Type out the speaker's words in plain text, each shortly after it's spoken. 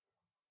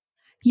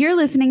You're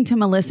listening to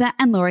Melissa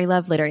and Lori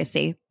Love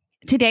Literacy.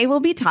 Today we'll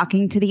be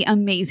talking to the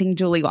amazing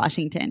Julie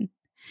Washington.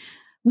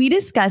 We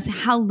discuss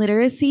how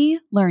literacy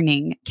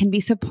learning can be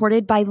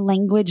supported by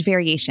language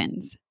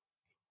variations,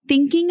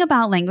 thinking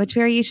about language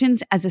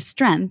variations as a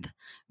strength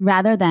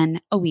rather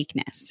than a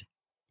weakness.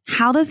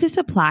 How does this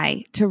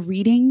apply to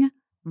reading,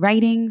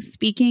 writing,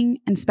 speaking,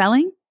 and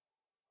spelling?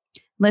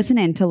 Listen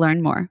in to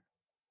learn more.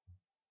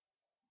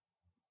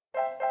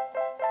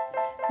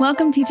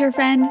 Welcome, teacher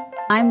friend.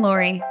 I'm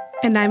Lori.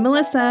 And I'm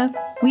Melissa.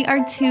 We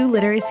are two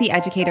literacy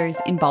educators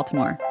in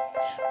Baltimore.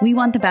 We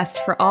want the best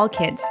for all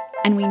kids,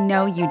 and we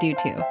know you do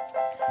too.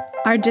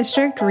 Our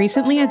district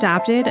recently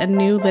adopted a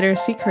new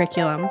literacy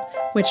curriculum,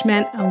 which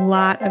meant a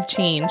lot of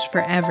change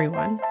for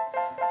everyone.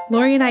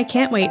 Lori and I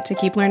can't wait to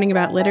keep learning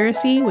about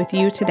literacy with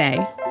you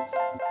today.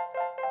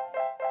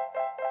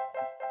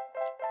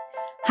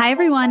 Hi,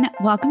 everyone.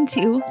 Welcome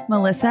to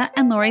Melissa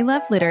and Lori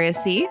Love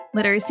Literacy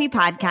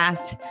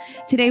Podcast.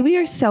 Today, we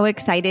are so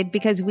excited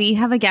because we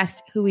have a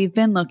guest who we've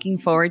been looking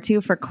forward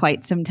to for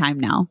quite some time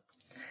now.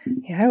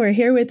 Yeah, we're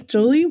here with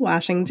Julie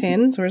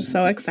Washington. So we're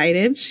so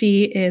excited.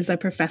 She is a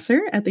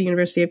professor at the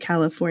University of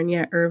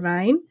California,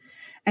 Irvine,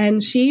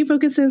 and she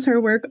focuses her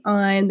work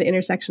on the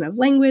intersection of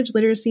language,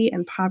 literacy,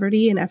 and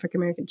poverty in African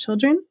American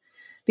children,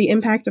 the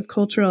impact of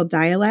cultural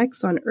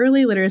dialects on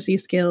early literacy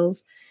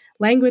skills,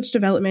 language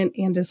development,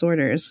 and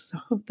disorders.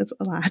 So that's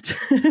a lot.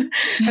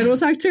 And we'll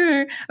talk to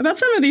her about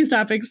some of these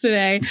topics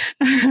today.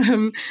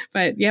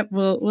 But yep,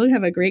 we'll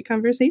have a great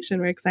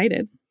conversation. We're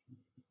excited.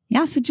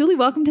 Yeah. So Julie,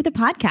 welcome to the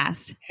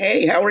podcast.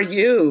 Hey, how are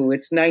you?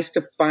 It's nice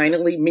to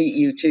finally meet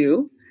you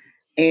two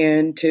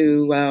and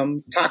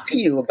to talk to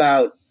you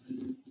about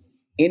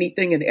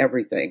anything and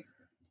everything.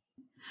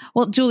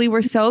 Well, Julie,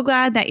 we're so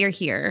glad that you're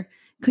here.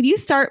 Could you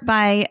start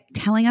by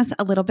telling us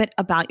a little bit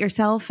about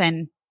yourself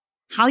and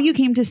how you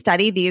came to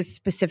study these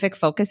specific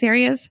focus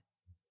areas?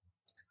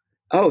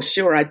 Oh,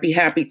 sure. I'd be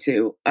happy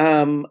to.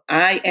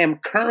 I am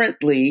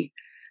currently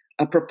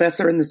a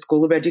professor in the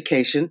School of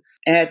Education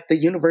at the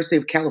University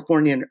of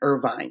California in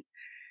Irvine.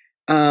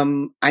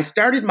 I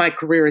started my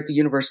career at the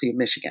University of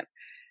Michigan,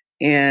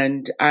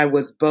 and I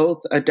was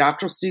both a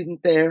doctoral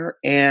student there,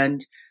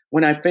 and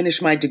when I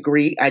finished my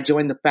degree, I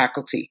joined the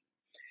faculty.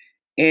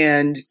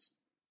 And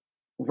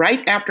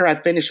right after I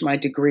finished my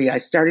degree, I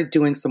started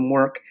doing some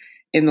work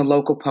in the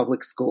local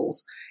public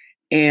schools.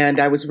 And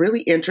I was really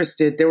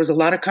interested. There was a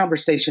lot of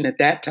conversation at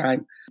that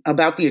time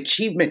about the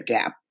achievement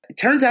gap. It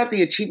turns out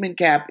the achievement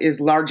gap is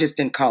largest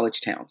in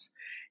college towns.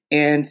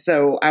 And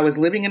so I was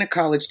living in a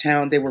college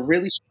town. They were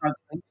really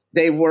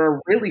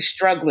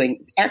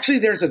struggling. Actually,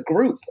 there's a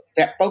group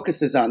that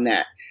focuses on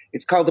that.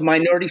 It's called the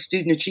Minority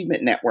Student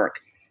Achievement Network.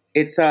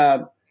 It's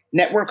a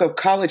network of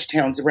college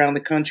towns around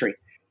the country.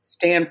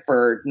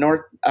 Stanford,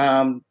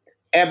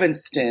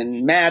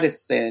 Evanston,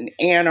 Madison,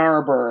 Ann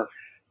Arbor,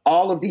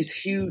 all of these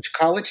huge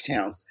college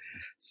towns.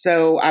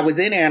 So I was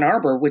in Ann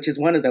Arbor, which is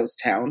one of those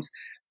towns,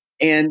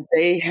 and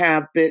they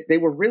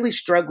were really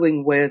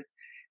struggling with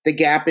the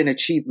gap in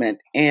achievement.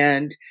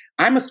 And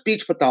I'm a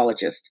speech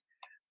pathologist.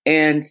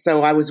 And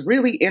so I was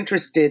really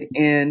interested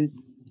in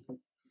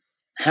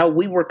how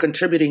we were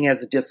contributing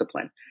as a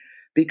discipline,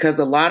 because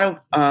a lot of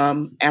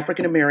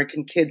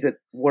African-American kids that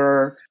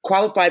were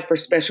qualified for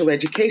special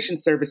education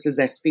services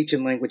as speech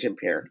and language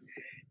impaired.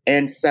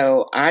 And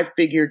so I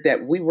figured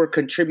that we were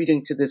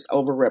contributing to this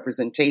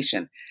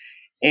overrepresentation.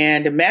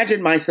 And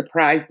imagine my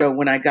surprise, though,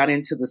 when I got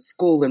into the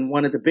school and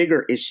one of the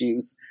bigger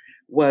issues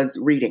was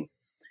reading,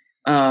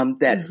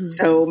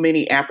 so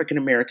many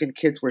African-American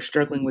kids were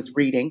struggling with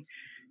reading.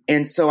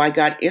 And so I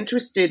got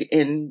interested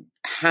in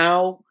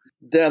how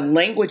the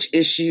language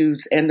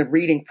issues and the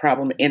reading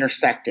problem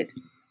intersected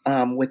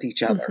with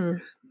each other.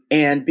 Mm-hmm.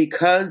 And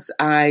because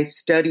I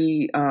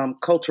study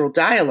cultural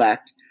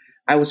dialect,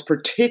 I was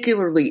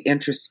particularly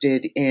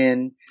interested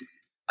in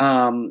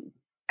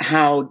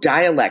how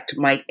dialect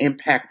might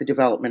impact the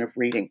development of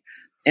reading,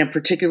 and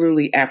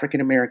particularly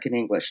African-American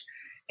English.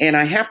 And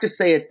I have to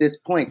say at this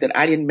point that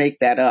I didn't make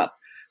that up.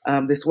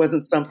 This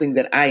wasn't something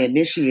that I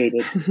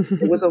initiated.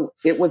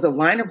 It was a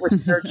line of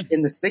research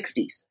in the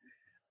 60s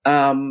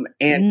and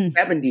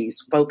 70s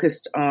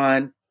focused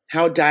on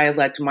how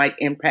dialect might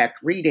impact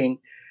reading.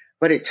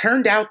 But it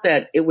turned out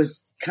that it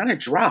was kind of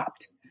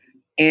dropped.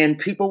 And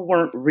people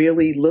weren't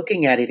really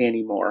looking at it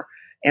anymore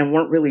and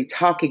weren't really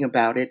talking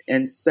about it.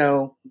 And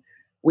so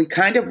we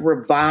kind of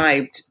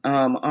revived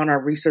on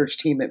our research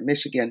team at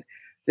Michigan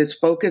this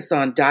focus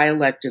on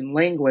dialect and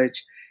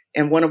language.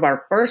 And one of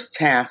our first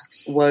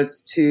tasks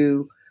was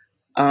to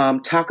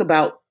talk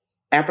about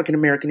African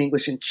American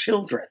English in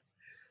children,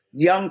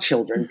 young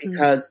children,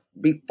 because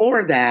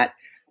before that,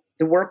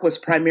 the work was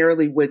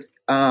primarily with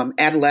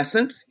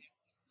adolescents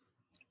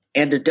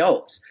and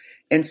adults.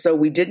 And so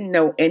we didn't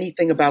know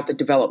anything about the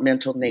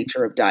developmental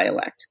nature of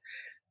dialect.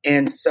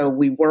 And so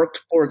we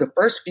worked for the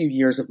first few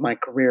years of my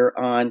career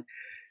on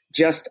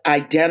just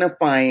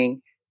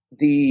identifying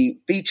the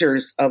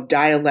features of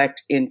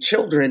dialect in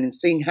children and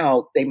seeing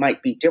how they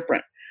might be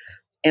different.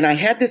 And I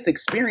had this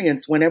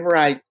experience whenever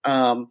I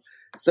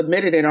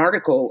submitted an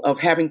article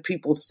of having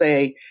people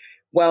say,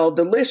 well,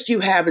 the list you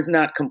have is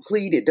not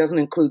complete. It doesn't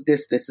include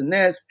this, this, and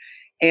this.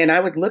 And I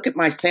would look at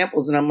my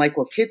samples and I'm like,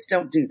 well, kids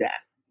don't do that.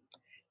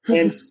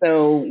 And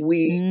so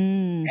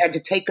we had to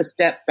take a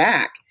step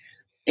back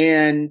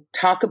and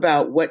talk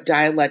about what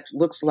dialect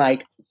looks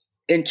like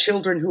in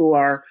children who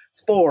are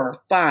 4,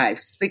 5,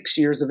 6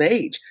 years of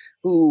age,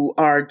 who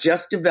are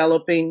just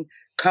developing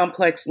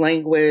complex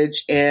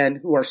language and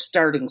who are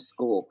starting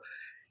school.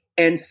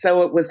 And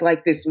so it was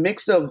like this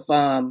mix of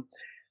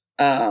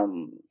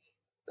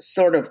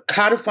sort of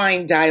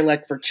codifying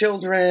dialect for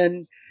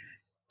children,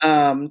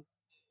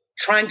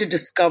 trying to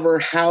discover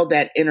how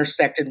that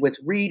intersected with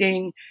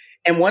reading.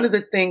 And one of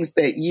the things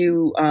that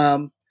you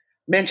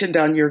mentioned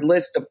on your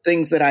list of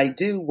things that I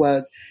do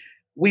was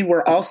we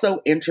were also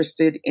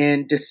interested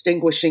in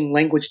distinguishing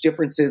language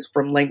differences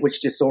from language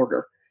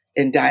disorder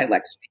in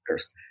dialect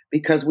speakers,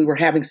 because we were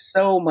having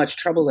so much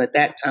trouble at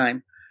that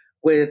time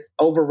with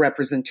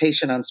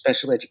overrepresentation on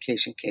special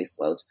education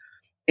caseloads.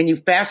 And you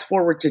fast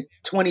forward to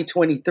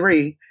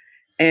 2023,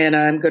 and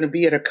I'm going to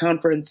be at a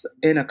conference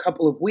in a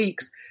couple of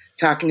weeks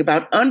talking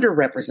about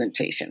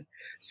underrepresentation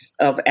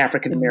of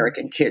African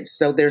American kids.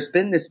 So there's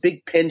been this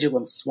big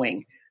pendulum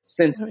swing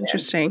since then.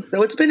 Interesting.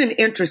 So it's been an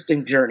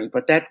interesting journey,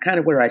 but that's kind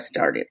of where I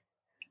started.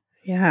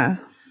 Yeah.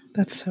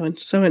 That's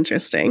so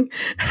interesting.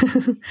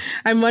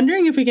 I'm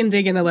wondering if we can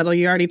dig in a little.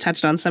 You already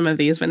touched on some of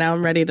these, but now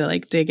I'm ready to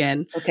dig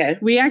in. Okay.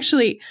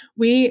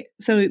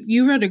 So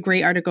you wrote a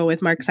great article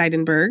with Mark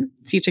Seidenberg,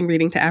 teaching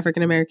reading to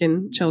African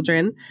American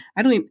children.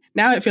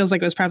 Now it feels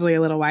like it was probably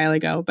a little while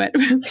ago, but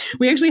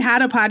we actually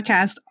had a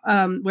podcast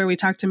where we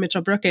talked to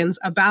Mitchell Brookins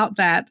about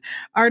that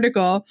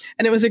article,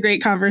 and it was a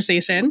great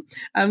conversation.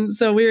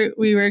 So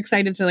we were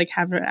excited to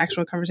have an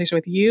actual conversation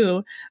with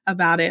you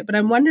about it. But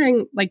I'm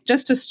wondering,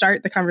 just to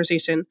start the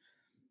conversation,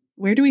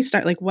 where do we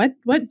start?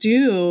 What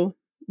do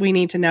we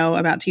need to know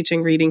about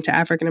teaching reading to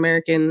African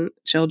American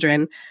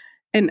children?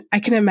 And I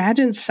can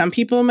imagine some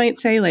people might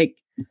say,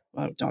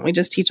 well, don't we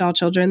just teach all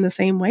children the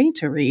same way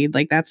to read?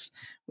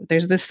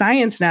 There's this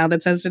science now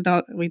that says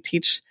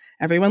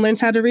everyone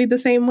learns how to read the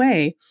same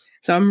way.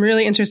 So I'm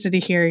really interested to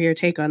hear your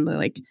take on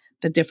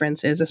the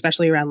differences,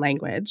 especially around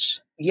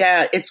language.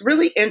 Yeah, it's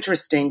really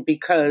interesting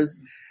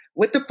because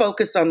with the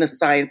focus on the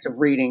science of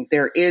reading,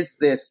 there is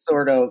this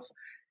sort of,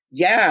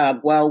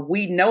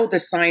 we know the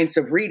science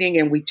of reading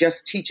and we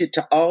just teach it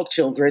to all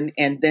children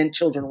and then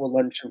children will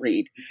learn to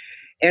read.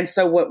 And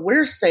so what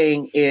we're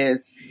saying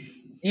is,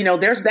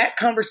 there's that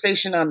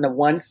conversation on the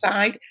one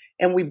side,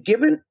 and we've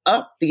given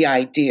up the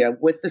idea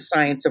with the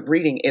science of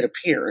reading, it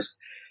appears,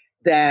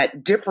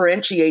 that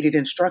differentiated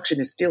instruction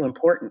is still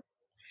important.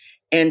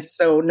 And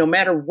so no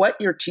matter what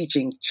you're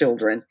teaching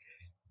children,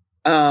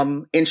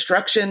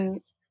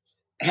 instruction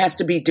has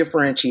to be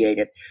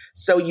differentiated.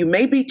 So you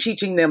may be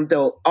teaching them,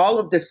 though, all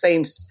of the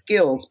same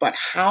skills, but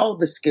how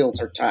the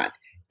skills are taught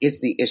is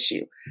the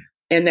issue.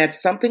 And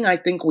that's something I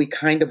think we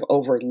kind of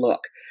overlook.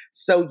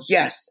 So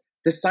yes,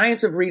 the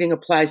science of reading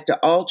applies to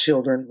all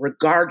children,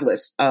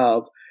 regardless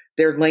of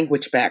their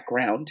language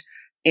background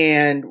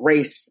and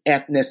race,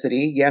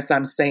 ethnicity. Yes,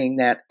 I'm saying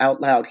that out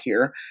loud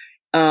here.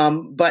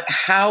 But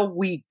how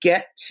we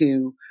get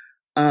to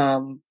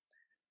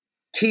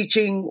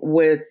teaching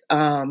with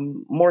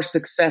more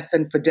success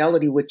and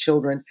fidelity with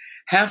children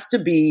has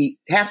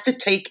to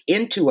take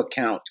into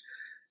account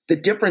the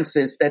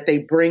differences that they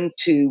bring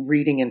to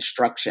reading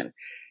instruction.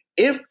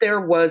 If there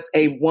was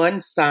a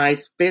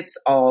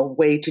one-size-fits-all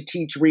way to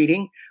teach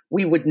reading,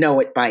 we would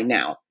know it by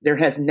now. There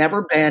has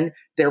never been,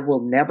 there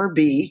will never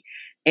be,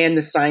 and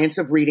the science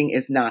of reading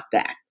is not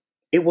that.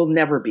 It will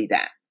never be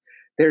that.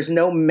 There's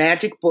no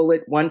magic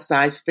bullet,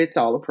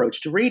 one-size-fits-all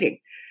approach to reading.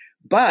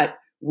 But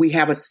we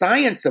have a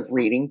science of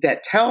reading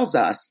that tells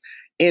us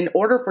in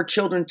order for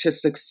children to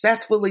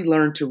successfully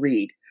learn to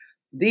read,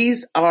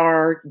 these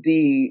are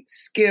the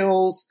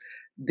skills,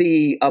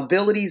 the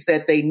abilities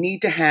that they need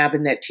to have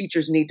and that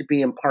teachers need to be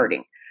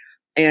imparting.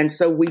 And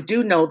so we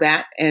do know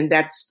that, and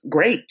that's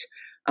great.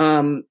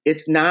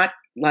 It's not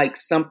like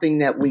something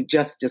that we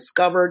just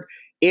discovered.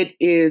 It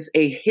is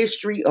a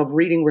history of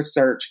reading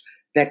research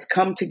that's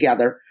come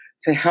together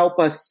to help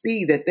us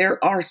see that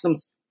there are some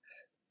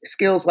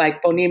skills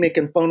like phonemic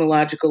and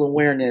phonological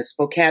awareness,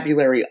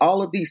 vocabulary,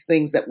 all of these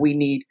things that we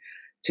need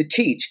to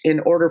teach in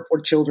order for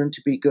children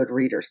to be good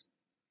readers.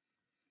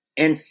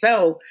 And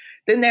so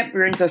then that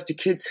brings us to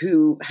kids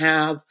who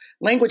have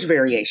language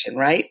variation,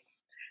 right?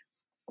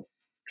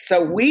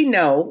 So we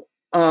know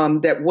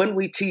that when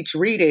we teach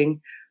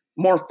reading,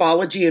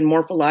 morphology and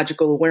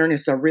morphological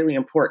awareness are really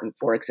important,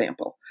 for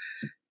example.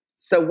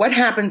 So what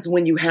happens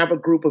when you have a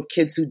group of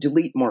kids who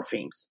delete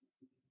morphemes?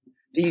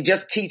 Do you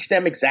just teach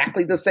them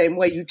exactly the same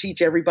way you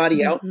teach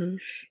everybody else?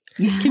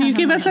 Mm-hmm. Can you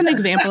give us an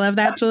example of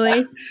that,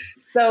 Julie?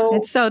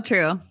 It's so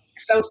true.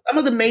 So some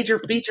of the major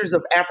features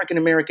of African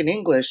American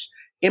English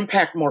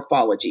impact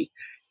morphology.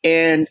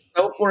 And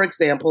so, for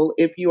example,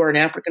 if you are an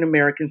African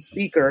American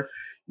speaker,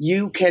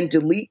 you can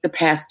delete the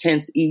past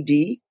tense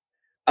ED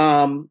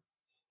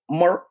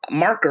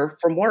marker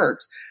from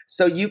words.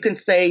 So you can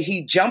say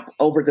he jumped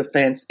over the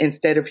fence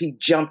instead of he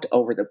jumped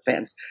over the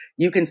fence.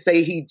 You can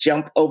say he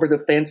jumped over the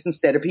fence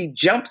instead of he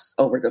jumps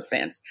over the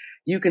fence.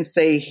 You can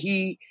say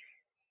he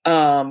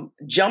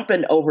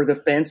jumping over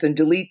the fence and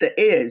delete the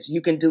is.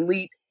 You can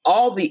delete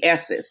all the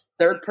S's,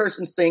 third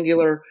person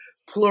singular,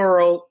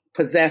 plural,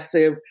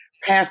 possessive,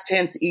 past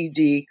tense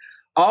ed.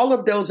 All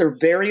of those are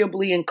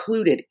variably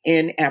included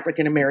in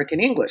African American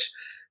English.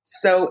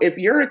 So if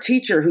you're a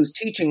teacher who's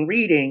teaching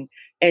reading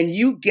and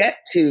you get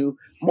to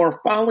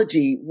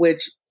morphology,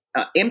 which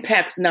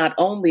impacts not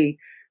only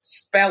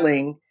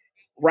spelling,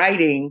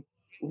 writing,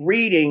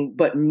 reading,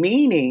 but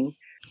meaning,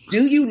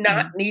 do you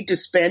not need to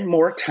spend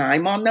more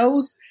time on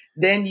those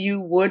than you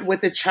would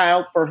with a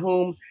child for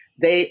whom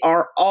they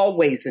are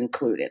always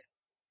included?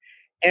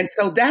 And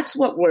so that's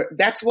what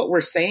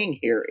we're saying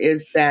here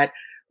is that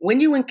when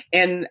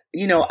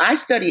I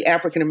study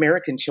African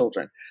American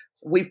children,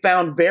 we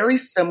found very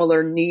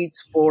similar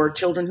needs for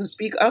children who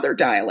speak other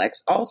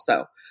dialects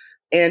also.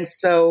 And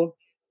so,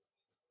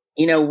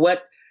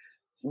 what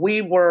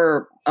we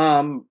were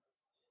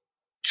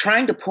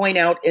trying to point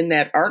out in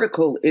that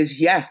article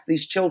is, yes,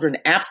 these children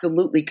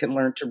absolutely can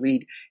learn to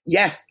read.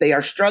 Yes, they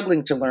are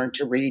struggling to learn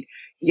to read.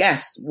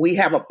 Yes, we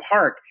have a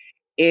part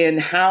in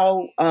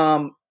how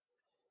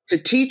to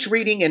teach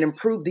reading and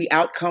improve the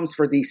outcomes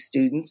for these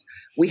students.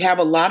 We have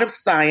a lot of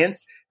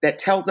science that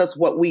tells us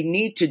what we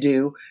need to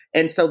do.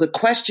 And so the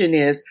question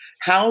is,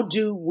 how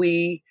do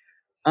we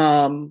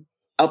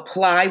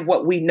apply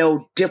what we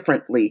know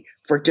differently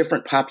for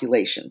different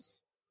populations?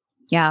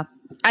 Yeah.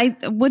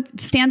 What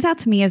stands out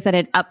to me is that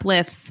it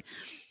uplifts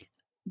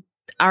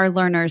our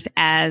learners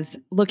as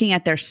looking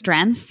at their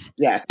strengths.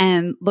 Yes.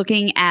 And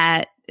looking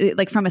at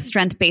like from a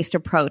strength-based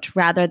approach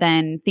rather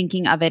than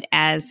thinking of it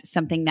as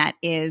something that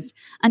is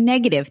a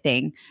negative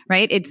thing,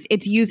 right?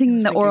 It's using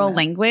the oral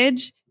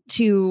language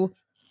to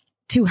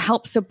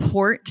help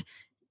support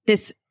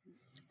this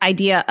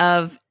idea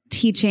of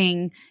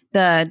teaching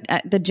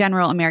the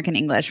general American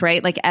English,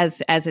 right? Like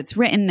as it's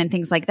written and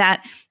things like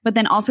that, but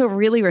then also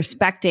really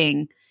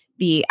respecting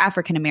the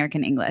African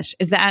American English.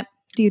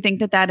 Do you think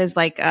that is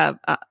like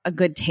a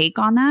good take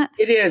on that?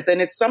 It is. And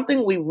it's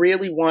something we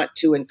really want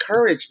to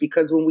encourage,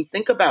 because when we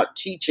think about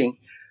teaching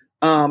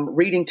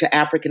reading to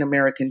African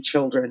American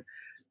children,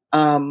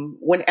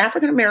 when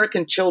African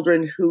American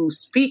children who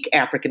speak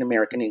African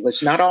American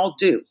English, not all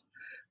do,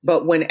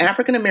 but when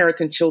African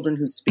American children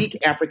who speak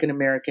African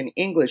American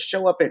English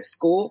show up at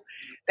school,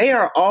 they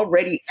are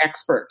already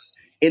experts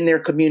in their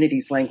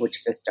community's language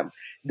system.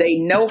 They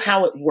know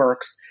how it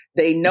works.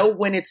 They know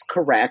when it's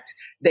correct.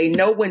 They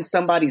know when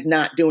somebody's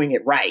not doing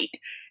it right.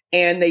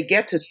 And they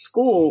get to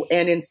school,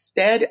 and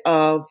instead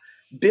of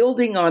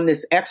building on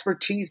this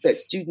expertise that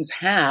students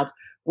have,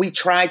 we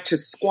try to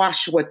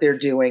squash what they're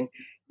doing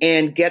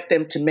and get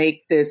them to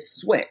make this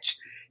switch.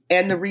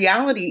 And the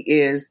reality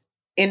is,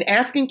 in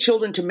asking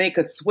children to make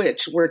a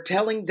switch, we're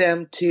telling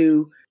them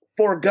to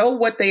forego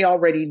what they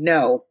already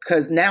know,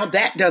 because now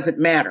that doesn't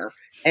matter,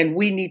 and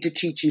we need to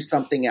teach you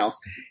something else.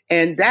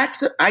 And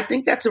I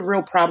think that's a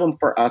real problem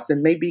for us,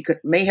 and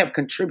may have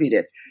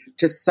contributed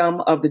to some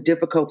of the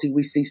difficulty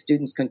we see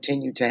students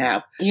continue to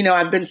have.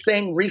 I've been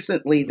saying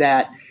recently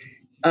that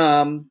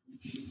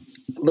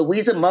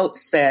Louisa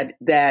Moats said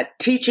that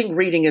teaching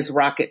reading is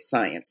rocket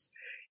science.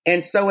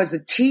 And so as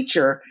a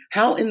teacher,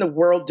 how in the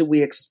world do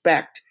we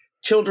expect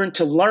children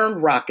to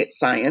learn rocket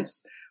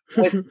science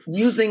with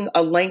using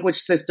a language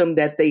system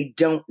that they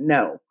don't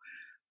know?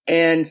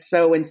 And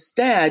so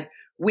instead,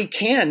 we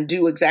can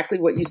do exactly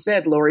what you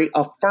said, Lori,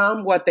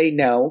 affirm what they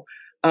know,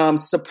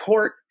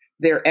 support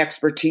their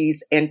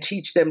expertise, and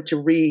teach them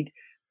to read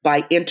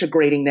by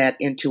integrating that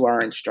into our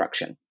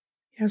instruction.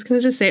 I was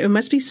going to just say, it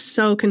must be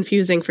so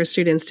confusing for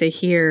students to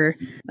hear,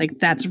 like,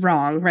 that's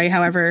wrong, right?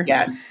 However,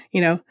 yes,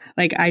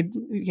 like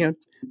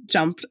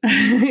jump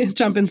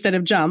instead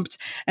of jumped,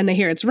 and they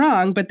hear it's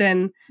wrong, but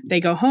then they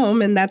go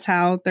home and that's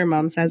how their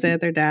mom says it,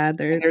 their dad,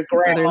 their grandma,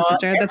 brother and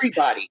sister.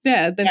 Everybody.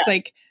 That's yes.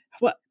 like,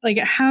 what? Like,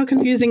 how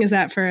confusing is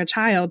that for a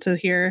child to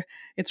hear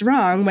it's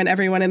wrong when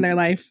everyone in their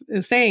life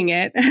is saying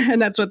it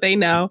and that's what they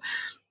know?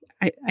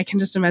 I can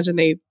just imagine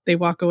they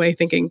walk away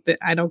thinking that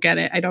I don't get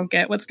it. I don't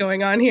get what's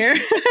going on here.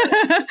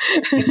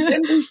 And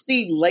then we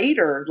see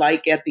later,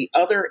 like at the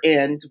other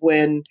end,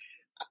 when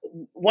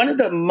one of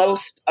the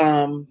most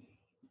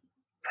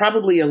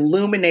probably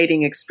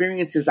illuminating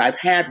experiences I've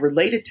had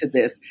related to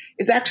this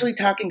is actually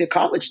talking to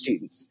college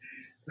students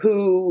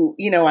who,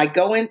 I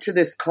go into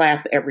this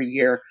class every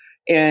year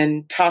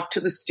and talk to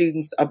the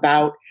students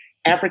about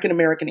African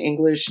American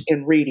English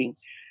and reading.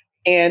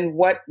 And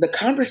what the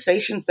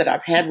conversations that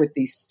I've had with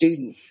these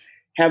students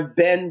have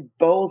been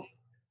both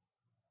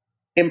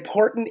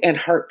important and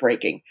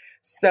heartbreaking.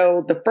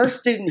 So the first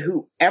student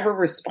who ever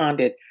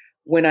responded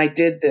when I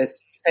did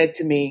this said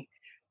to me,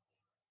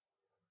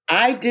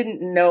 I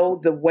didn't know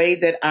the way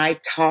that I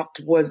talked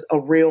was a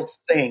real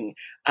thing.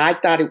 I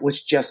thought it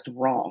was just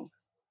wrong.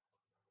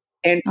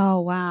 And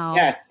oh, wow.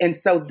 Yes. And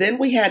so then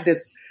we had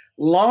this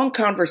long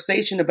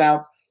conversation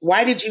about,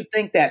 why did you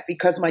think that?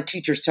 Because my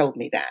teachers told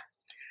me that.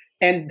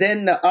 And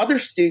then the other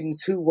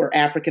students who were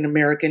African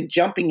American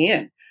jumping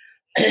in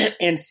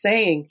and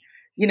saying,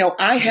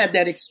 I had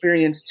that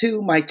experience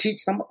too. My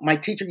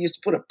teacher used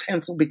to put a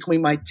pencil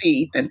between my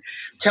teeth and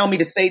tell me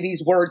to say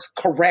these words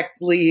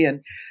correctly.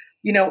 And,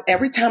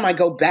 every time I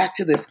go back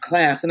to this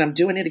class, and I'm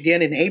doing it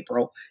again in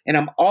April, and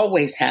I'm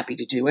always happy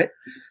to do it,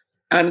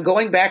 I'm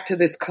going back to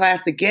this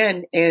class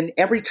again. And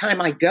every time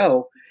I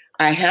go,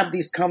 I have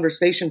these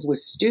conversations with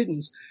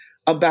students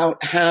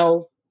about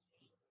how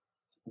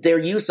their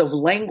use of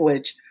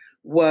language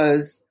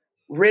was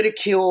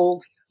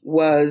ridiculed,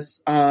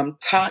 was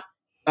taught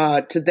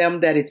to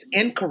them that it's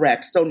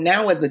incorrect. So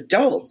now as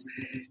adults,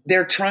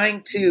 they're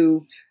trying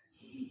to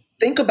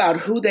think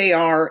about who they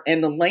are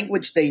and the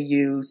language they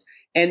use,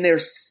 and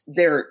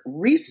their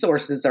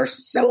resources are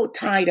so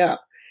tied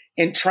up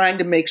in trying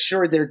to make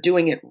sure they're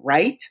doing it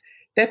right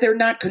that they're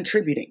not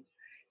contributing.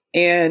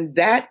 And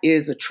that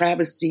is a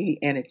travesty,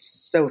 and it's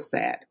so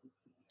sad.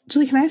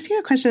 Julie, can I ask you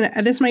a question?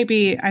 This might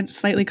be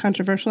slightly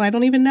controversial. I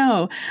don't even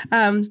know.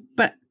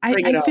 But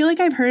I feel like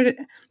I've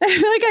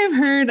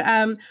heard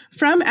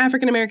from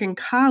African-American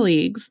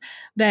colleagues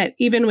that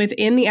even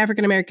within the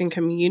African-American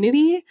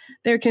community,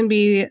 there can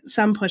be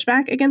some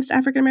pushback against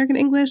African-American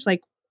English.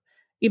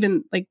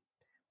 Even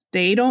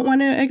they don't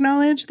want to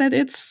acknowledge that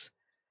it's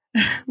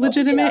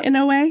legitimate in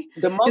a way.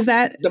 The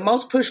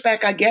most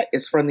pushback I get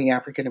is from the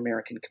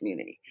African-American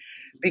community,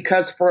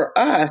 because for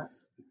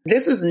us,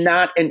 this is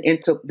not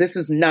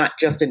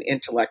just an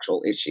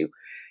intellectual issue.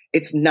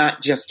 It's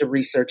not just a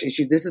research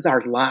issue. This is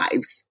our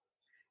lives.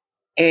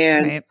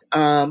 And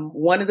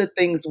one of the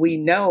things we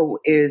know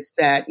is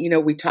that,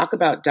 we talk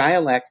about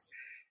dialects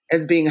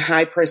as being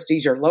high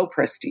prestige or low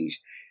prestige.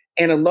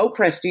 And a low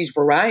prestige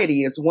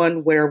variety is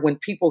one where when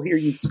people hear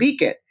you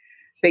speak it,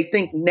 they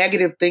think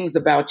negative things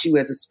about you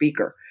as a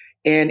speaker.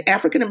 And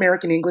African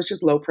American English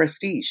is low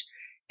prestige.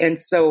 And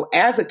so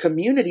as a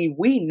community,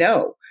 we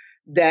know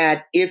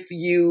that if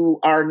you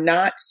are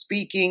not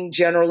speaking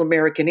General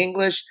American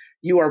English,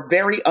 you are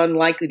very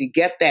unlikely to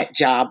get that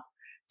job,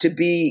 to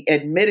be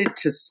admitted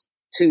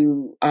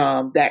to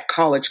that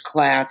college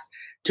class,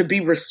 to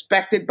be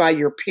respected by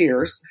your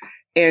peers.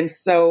 And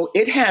so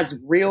it has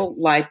real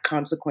life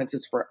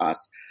consequences for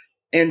us.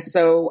 And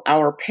so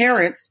our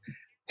parents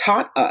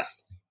taught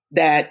us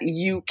that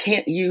you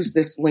can't use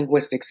this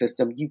linguistic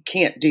system. You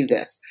can't do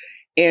this.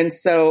 And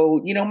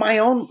so,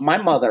 my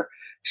mother,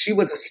 she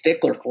was a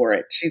stickler for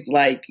it. She's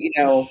like,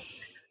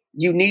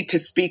 you need to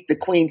speak the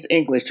Queen's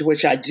English,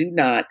 which I do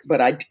not,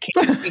 but I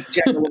can't speak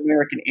General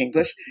American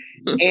English.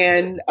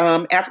 And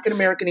African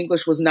American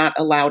English was not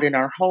allowed in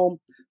our home.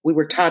 We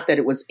were taught that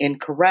it was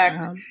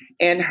incorrect. Wow.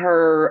 And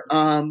her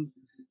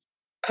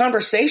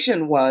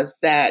conversation was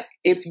that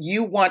if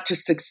you want to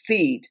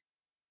succeed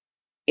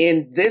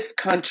in this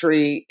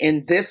country,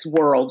 in this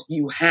world,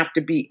 you have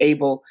to be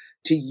able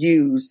to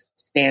use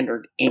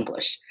standard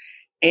English.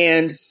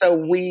 And so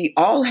we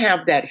all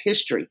have that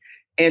history.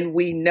 And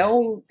we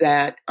know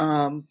that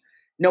no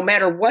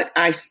matter what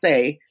I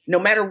say, no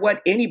matter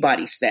what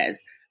anybody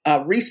says,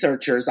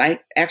 researchers, I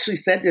actually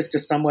said this to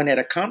someone at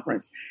a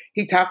conference.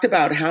 He talked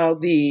about how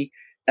the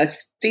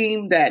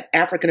esteem that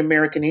African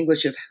American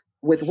English is,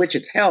 with which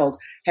it's held,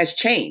 has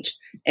changed.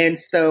 And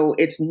so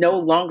it's no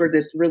longer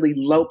this really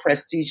low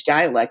prestige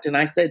dialect. And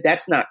I said,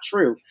 that's not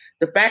true.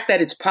 The fact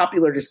that it's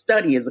popular to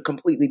study is a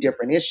completely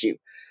different issue.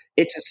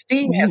 Its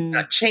esteem has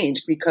not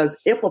changed, because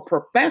if a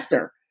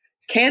professor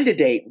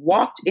candidate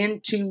walked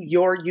into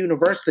your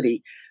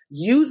university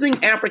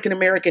using African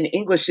American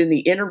English in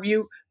the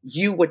interview,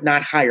 you would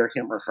not hire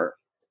him or her.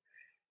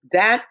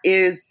 That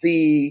is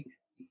the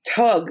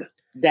tug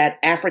that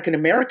African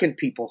American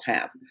people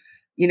have.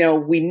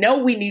 We know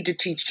we need to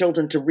teach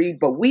children to read,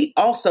 but we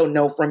also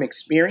know from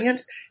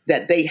experience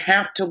that they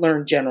have to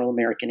learn General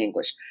American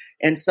English.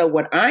 And so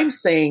what I'm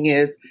saying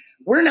is,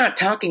 we're not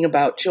talking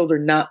about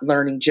children not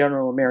learning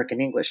General American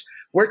English.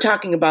 We're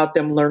talking about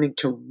them learning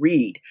to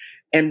read.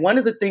 And one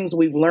of the things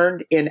we've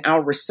learned in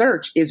our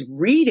research is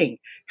reading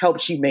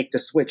helps you make the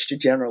switch to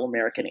General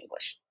American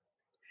English.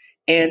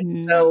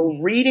 And so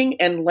reading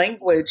and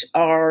language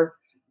are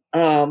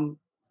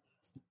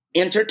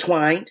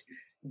intertwined.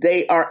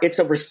 It's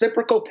a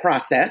reciprocal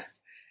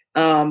process.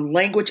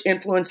 Language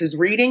influences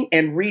reading,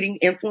 and reading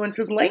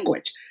influences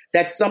language.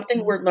 That's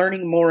something we're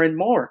learning more and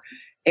more.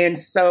 And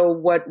so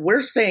what we're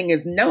saying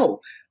is,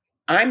 no,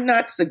 I'm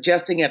not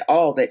suggesting at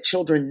all that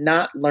children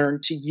not learn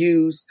to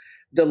use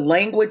the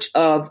language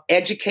of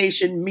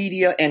education,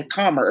 media, and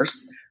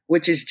commerce,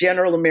 which is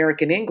General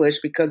American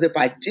English, because if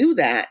I do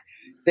that,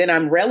 then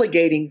I'm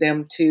relegating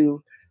them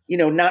to,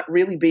 not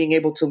really being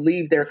able to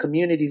leave their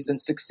communities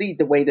and succeed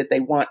the way that they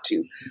want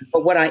to.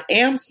 But what I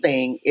am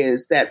saying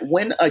is that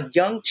when a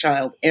young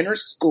child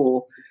enters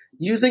school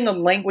using a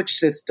language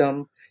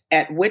system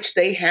at which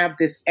they have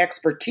this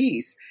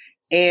expertise,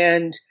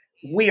 and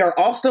we are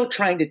also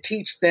trying to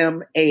teach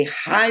them a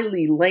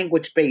highly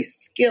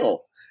language-based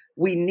skill,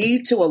 we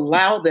need to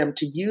allow them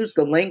to use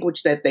the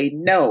language that they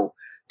know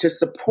to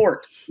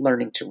support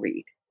learning to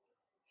read.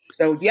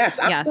 So yes,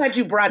 I'm glad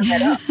you brought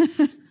that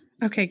up.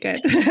 Okay, good.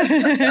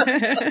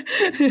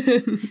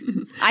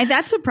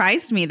 That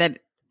surprised me that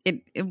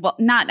well,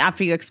 not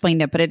after you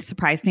explained it, but it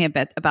surprised me a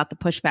bit about the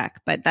pushback.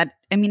 But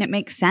it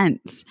makes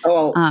sense.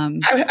 Oh,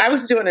 I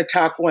was doing a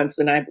talk once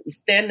and I was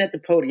standing at the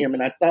podium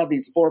and I saw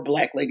these 4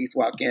 Black ladies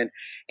walk in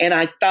and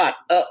I thought,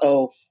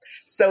 uh-oh.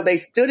 So they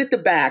stood at the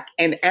back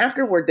and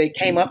afterward they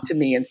came up to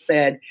me and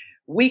said,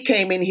 we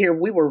came in here,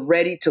 we were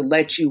ready to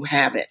let you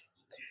have it.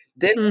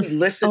 Then we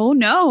listened. Oh,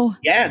 no.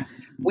 Yes.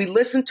 We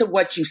listened to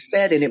what you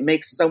said and it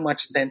makes so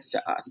much sense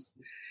to us.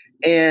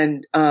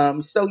 And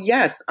so,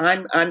 yes,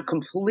 I'm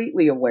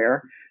completely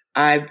aware.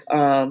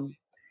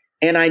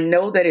 And I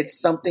know that it's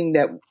something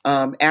that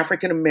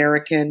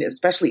African-American,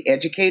 especially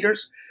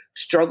educators,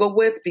 struggle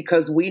with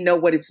because we know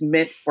what it's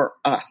meant for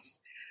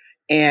us.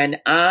 And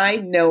I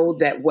know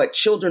that what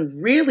children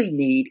really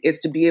need is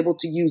to be able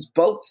to use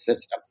both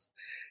systems.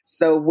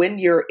 So when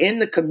you're in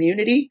the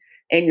community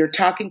and you're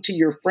talking to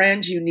your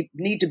friends, you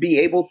need to be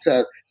able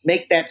to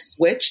make that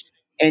switch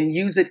and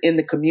use it in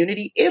the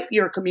community if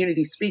your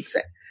community speaks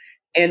it.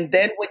 And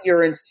then when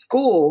you're in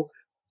school,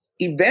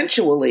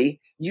 eventually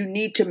you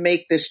need to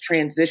make this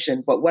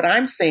transition. But what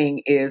I'm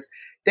saying is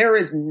there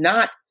is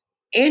not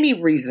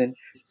any reason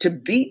to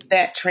beat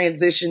that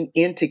transition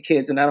into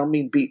kids. And I don't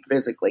mean beat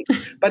physically,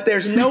 but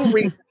there's no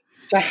reason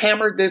to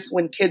hammer this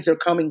when kids are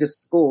coming to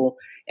school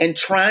and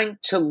trying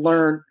to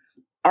learn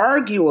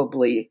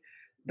arguably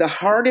the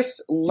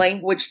hardest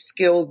language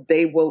skill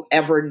they will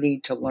ever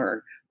need to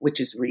learn, which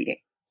is reading.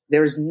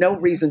 There is no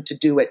reason to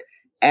do it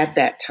at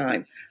that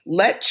time.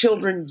 Let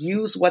children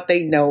use what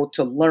they know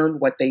to learn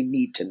what they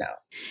need to know.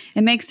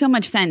 It makes so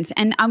much sense.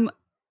 And I'm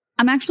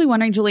actually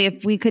wondering, Julie,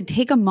 if we could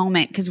take a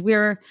moment, because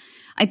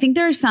I think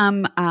there's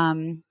some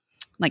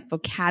like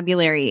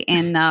vocabulary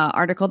in the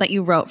article that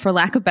you wrote, for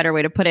lack of a better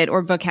way to put it,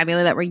 or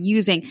vocabulary that we're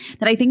using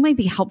that I think might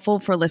be helpful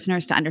for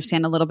listeners to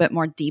understand a little bit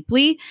more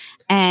deeply.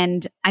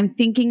 And I'm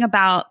thinking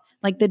about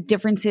like the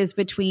differences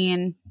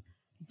between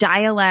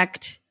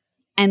dialect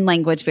and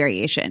language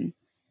variation.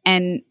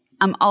 And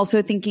I'm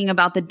also thinking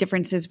about the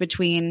differences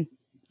between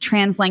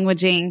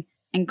translanguaging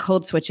and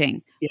code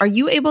switching. Yeah. Are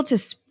you able to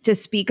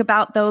speak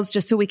about those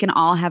just so we can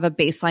all have a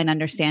baseline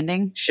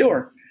understanding?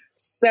 Sure.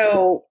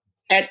 So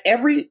in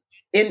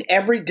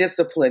every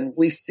discipline,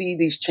 we see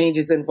these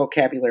changes in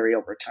vocabulary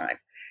over time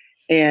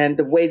and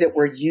the way that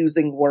we're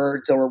using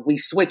words, or we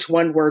switch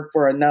one word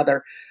for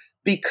another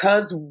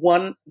because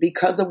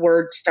a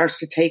word starts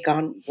to take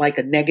on like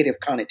a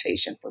negative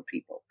connotation for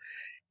people.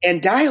 And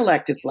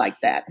dialect is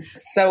like that.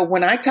 So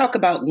when I talk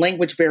about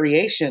language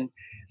variation,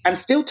 I'm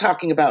still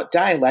talking about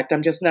dialect.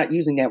 I'm just not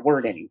using that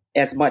word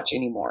as much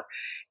anymore.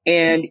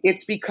 And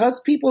it's because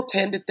people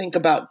tend to think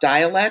about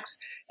dialects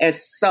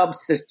as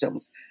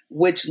subsystems,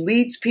 which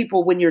leads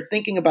people, when you're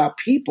thinking about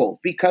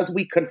people, because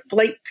we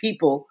conflate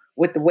people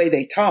with the way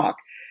they talk,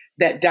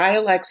 that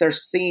dialects are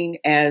seen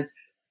as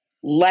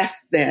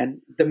less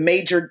than the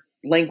major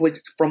language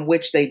from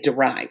which they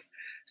derive.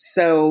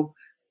 So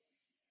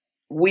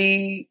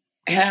we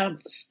have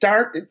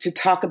started to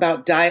talk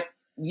about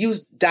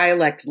use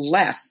dialect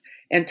less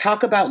and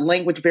talk about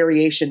language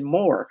variation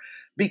more,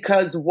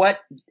 because what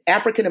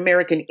African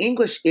American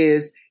English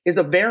is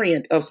a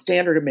variant of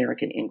Standard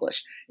American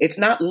English. It's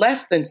not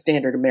less than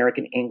Standard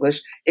American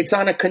English. It's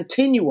on a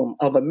continuum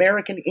of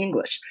American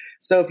English.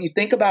 So if you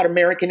think about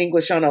American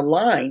English on a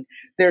line,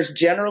 there's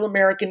General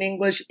American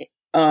English,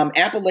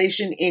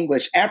 Appalachian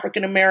English,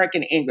 African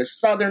American English,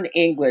 Southern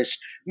English,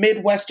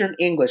 Midwestern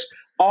English,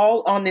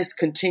 all on this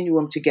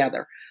continuum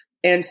together.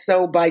 And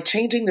so by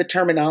changing the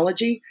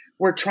terminology,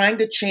 we're trying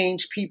to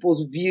change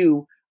people's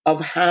view of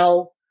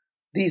how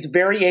these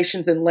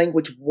variations in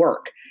language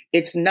work.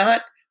 It's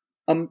not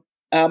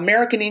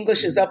American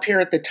English is up here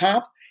at the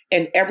top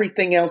and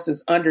everything else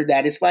is under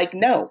that. It's like,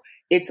 no,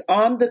 it's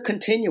on the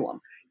continuum.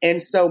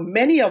 And so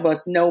many of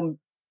us know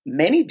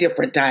many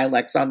different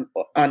dialects on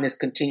this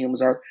continuum,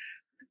 or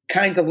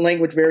kinds of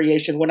language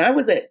variation. When I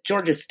was at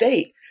Georgia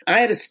State, I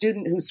had a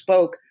student who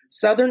spoke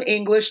Southern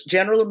English,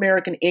 General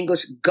American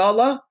English,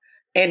 Gullah,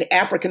 and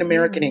African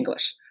American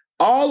English,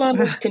 all on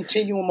this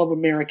continuum of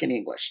American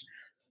English.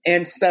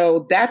 And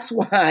so that's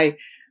why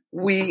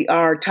we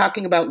are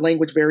talking about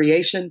language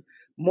variation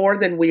more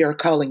than we are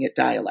calling it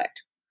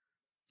dialect.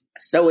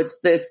 So it's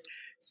this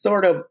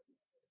sort of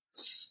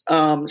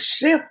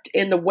shift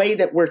in the way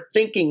that we're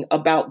thinking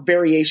about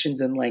variations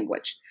in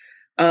language.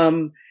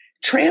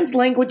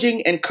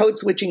 Translanguaging and code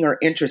switching are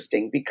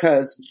interesting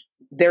because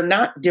they're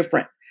not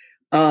different.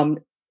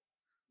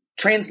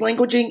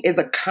 Translanguaging is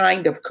a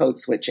kind of code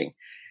switching,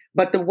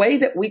 but the way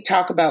that we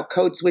talk about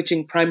code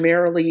switching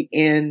primarily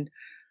in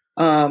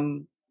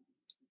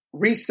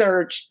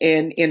research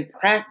and in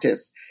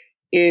practice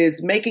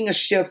is making a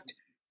shift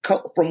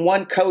from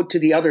one code to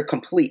the other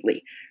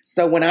completely.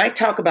 So when I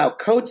talk about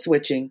code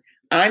switching,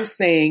 I'm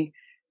saying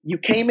you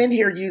came in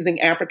here using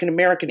African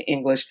American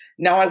English.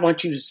 Now I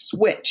want you to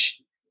switch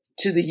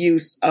to the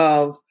use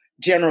of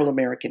General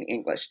American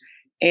English.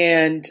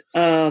 And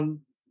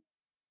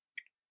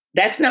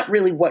that's not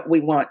really what we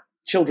want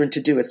children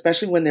to do,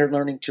 especially when they're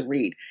learning to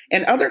read.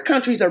 And other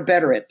countries are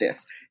better at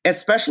this,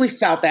 especially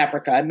South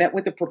Africa. I met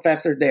with a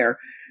professor there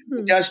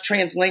who does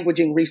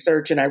translanguaging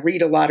research, and I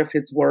read a lot of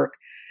his work.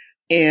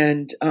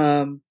 And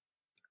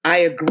I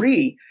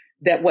agree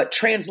that what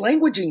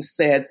translanguaging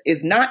says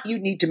is not you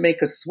need to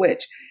make a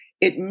switch.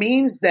 It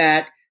means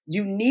that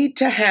you need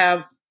to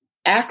have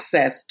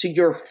access to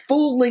your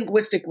full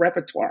linguistic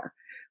repertoire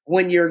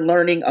when you're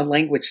learning a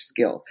language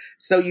skill.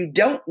 So you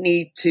don't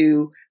need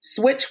to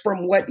switch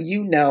from what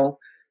you know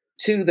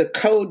to the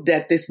code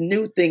that this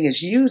new thing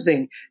is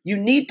using. You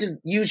need to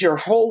use your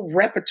whole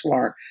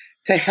repertoire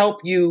to help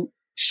you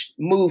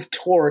move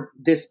toward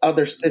this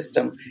other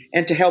system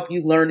and to help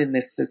you learn in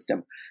this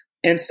system.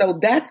 And so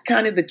that's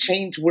kind of the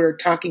change we're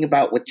talking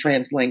about with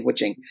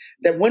translanguaging,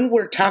 that when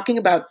we're talking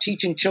about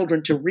teaching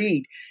children to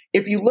read,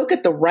 if you look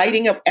at the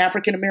writing of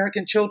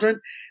African-American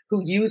children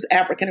who use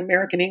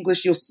African-American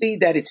English, you'll see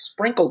that it's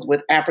sprinkled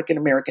with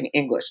African-American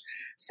English.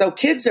 So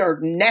kids are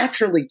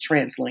naturally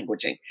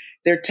translanguaging.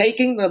 They're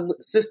taking the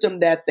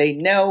system that they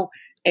know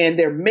and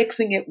they're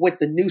mixing it with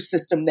the new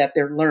system that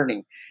they're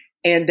learning.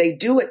 And they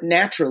do it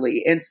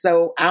naturally. And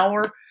so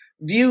our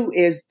view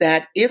is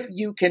that if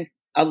you can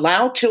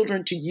allow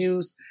children to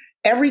use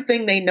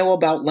everything they know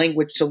about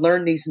language to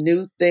learn these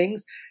new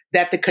things,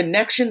 that the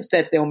connections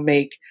that they'll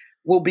make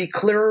will be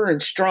clearer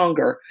and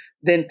stronger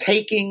than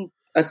taking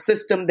a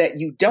system that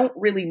you don't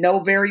really know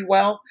very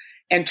well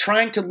and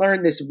trying to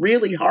learn this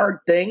really hard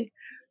thing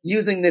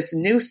using this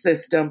new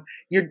system.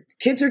 Your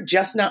kids are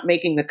just not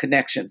making the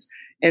connections.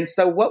 And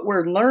so what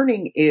we're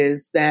learning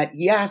is that,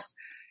 yes,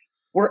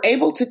 we're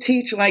able to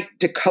teach like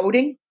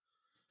decoding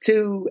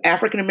to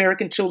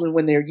African-American children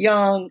when they're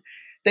young.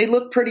 They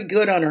look pretty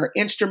good on our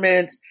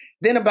instruments.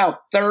 Then about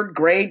third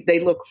grade, they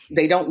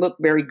don't look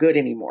very good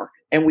anymore.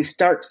 And we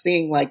start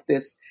seeing like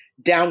this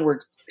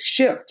downward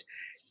shift.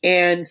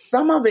 And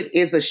some of it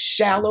is a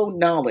shallow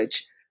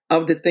knowledge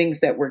of the things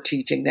that we're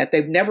teaching, that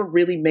they've never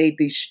really made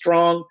these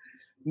strong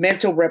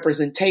mental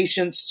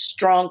representations,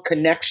 strong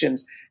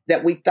connections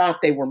that we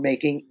thought they were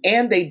making,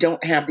 and they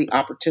don't have the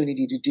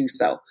opportunity to do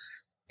so.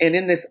 And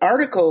in this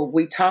article,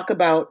 we talk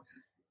about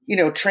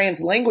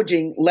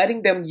translanguaging,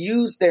 letting them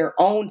use their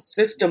own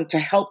system to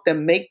help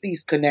them make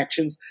these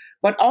connections.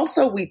 But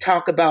also we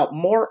talk about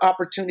more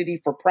opportunity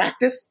for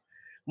practice,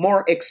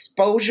 more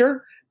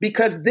exposure,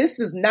 because this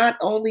is not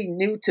only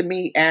new to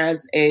me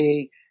as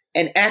an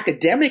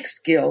academic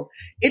skill,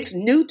 it's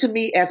new to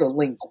me as a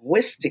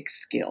linguistic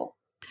skill.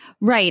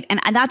 Right. And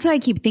that's what I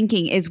keep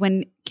thinking is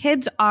when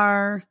kids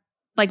are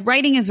like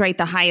writing is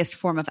the highest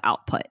form of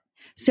output.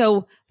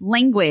 So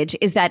language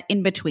is that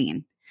in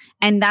between.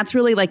 And that's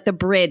really like the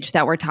bridge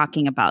that we're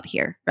talking about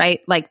here,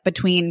 right? Like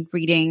between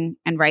reading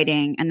and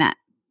writing and that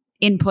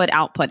input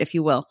output, if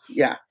you will.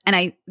 Yeah.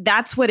 And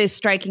that's what is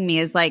striking me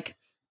is like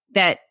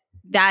that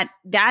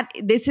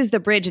this is the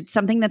bridge. It's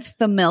something that's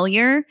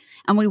familiar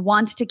and we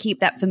want to keep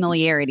that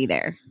familiarity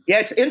there. Yeah.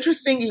 It's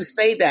interesting you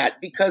say that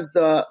because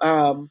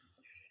the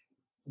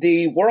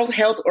World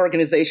Health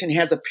Organization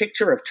has a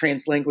picture of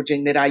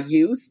translanguaging that I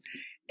use.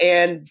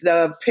 And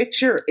the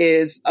picture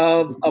is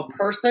of a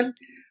person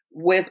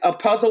with a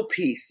puzzle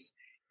piece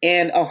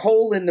and a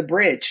hole in the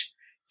bridge.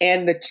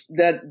 And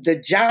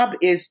the job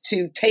is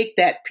to take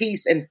that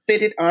piece and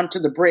fit it onto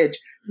the bridge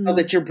so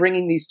that you're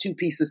bringing these two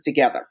pieces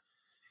together.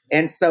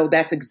 And so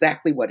that's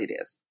exactly what it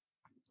is.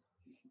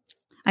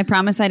 I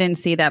promise I didn't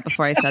see that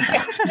before I said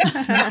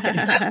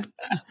that.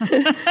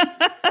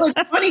 Well,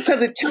 it's funny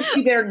because it took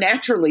me there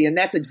naturally. And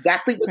that's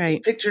exactly what this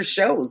picture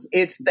shows.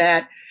 It's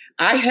that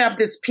I have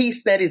this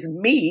piece that is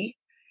me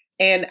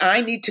and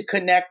I need to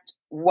connect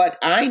what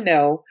I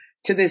know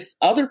to this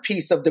other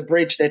piece of the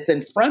bridge that's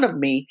in front of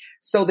me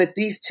so that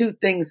these two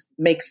things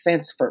make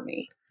sense for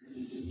me.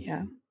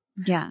 Yeah.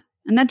 Yeah.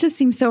 And that just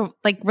seems so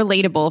like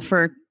relatable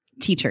for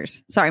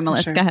teachers. Sorry,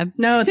 Melissa, sure. Go ahead.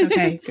 No, it's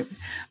okay.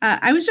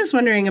 I was just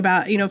wondering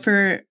about,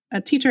 for a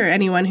teacher or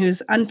anyone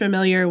who's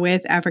unfamiliar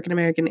with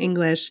African-American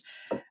English,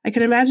 I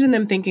could imagine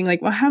them thinking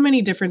like, well, how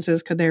many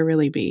differences could there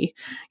really be?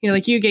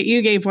 Like you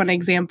gave one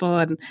example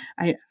and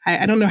I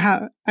don't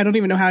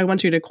even know how I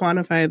want you to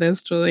quantify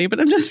this, Julie, but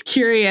I'm just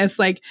curious,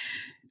 like,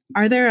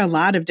 are there a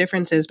lot of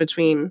differences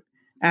between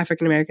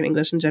African-American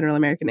English and General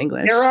American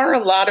English? There are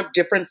a lot of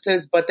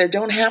differences, but there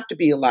don't have to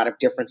be a lot of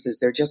differences.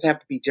 There just have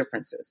to be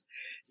differences.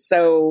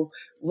 So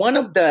one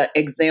of the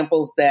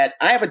examples that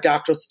I have a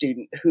doctoral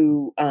student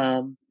who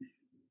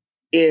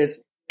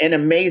is an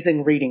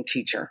amazing reading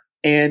teacher.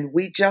 And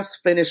we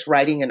just finished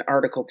writing an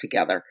article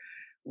together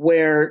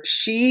where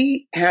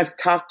she has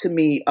talked to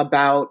me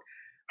about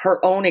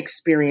her own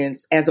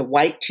experience as a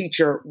white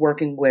teacher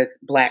working with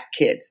Black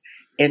kids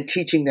and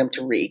teaching them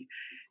to read.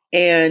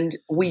 And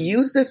we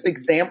use this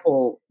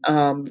example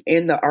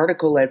in the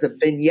article as a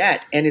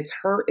vignette, and it's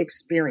her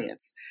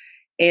experience.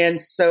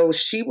 And so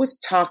she was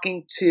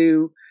talking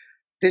to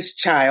this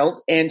child,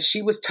 and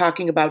she was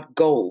talking about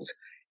gold.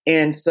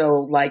 And so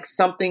like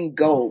something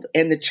gold.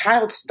 And the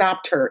child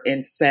stopped her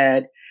and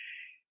said,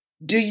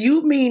 "Do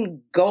you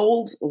mean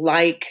gold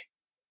like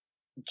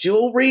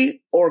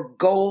jewelry or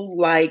gold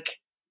like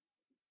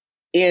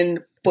in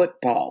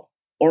football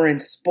or in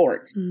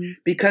sports,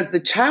 because the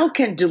child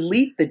can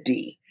delete the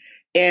D.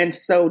 And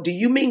so, do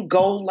you mean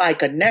goal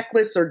like a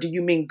necklace, or do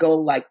you mean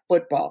goal like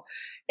football?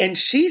 And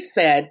she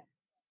said,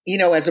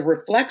 as a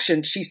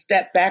reflection, she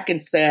stepped back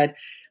and said,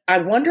 I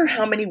wonder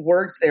how many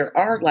words there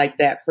are like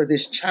that for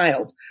this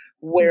child,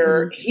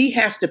 where he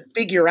has to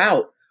figure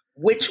out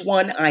which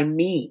one I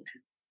mean.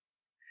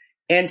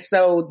 And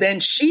so then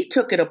she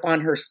took it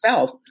upon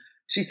herself.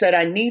 She said,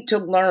 I need to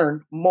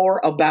learn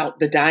more about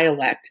the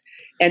dialect.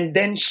 And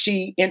then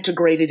she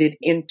integrated it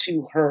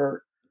into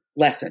her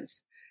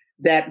lessons,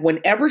 that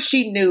whenever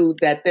she knew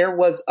that there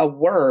was a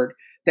word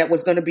that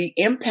was going to be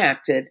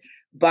impacted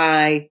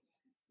by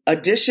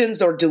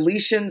additions or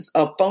deletions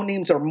of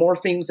phonemes or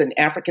morphemes in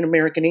African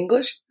American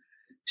English,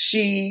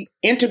 she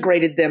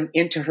integrated them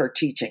into her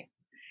teaching.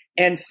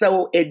 And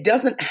so it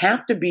doesn't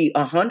have to be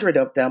 100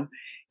 of them.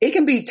 It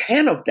can be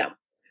 10 of them.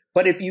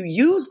 But if you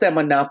use them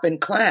enough in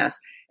class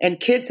and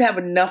kids have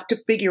enough to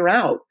figure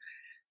out,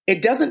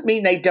 it doesn't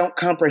mean they don't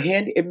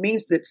comprehend. It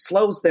means that it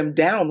slows them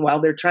down while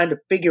they're trying to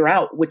figure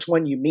out which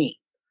one you mean.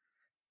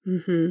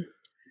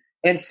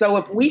 And so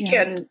if we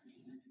can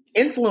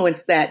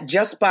influence that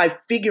just by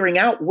figuring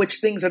out which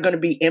things are going to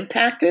be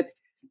impacted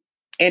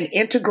and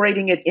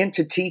integrating it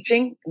into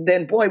teaching,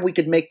 then boy, we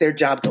could make their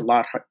jobs a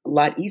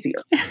lot easier.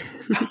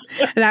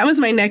 That was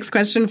my next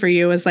question for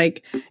you, was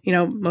like,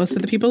 most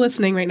of the people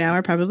listening right now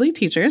are probably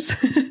teachers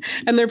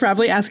and they're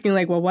probably asking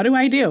like, well, what do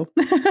I do?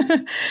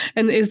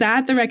 And is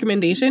that the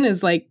recommendation,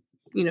 is like,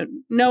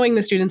 knowing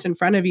the students in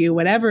front of you,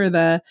 whatever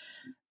the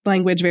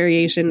language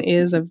variation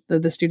is of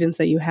the students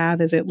that you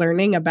have, is it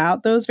learning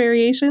about those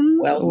variations?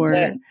 Well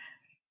said.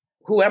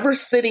 Whoever's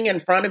sitting in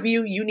front of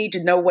you, you need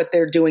to know what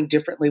they're doing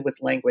differently with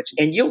language,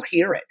 and you'll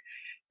hear it.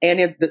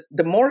 And if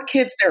the more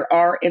kids there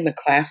are in the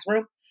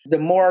classroom, the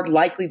more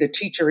likely the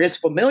teacher is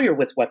familiar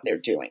with what they're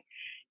doing.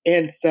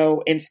 And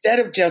so instead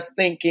of just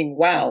thinking,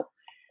 wow,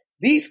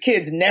 these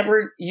kids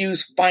never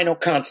use final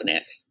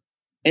consonants,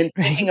 and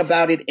thinking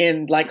about it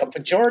in like a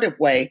pejorative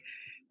way,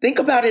 think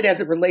about it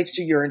as it relates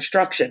to your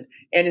instruction,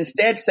 and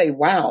instead say,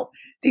 wow,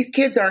 these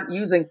kids aren't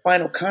using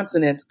final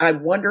consonants. I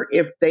wonder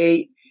if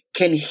they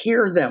can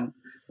hear them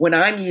when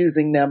I'm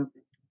using them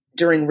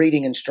during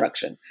reading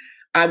instruction.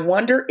 I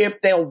wonder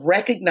if they'll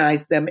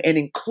recognize them and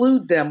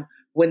include them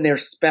when they're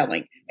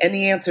spelling. And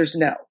the answer is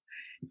no.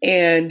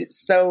 And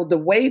so the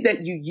way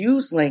that you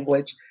use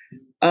language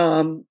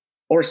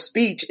or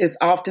speech is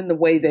often the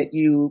way that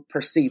you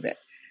perceive it.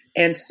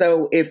 And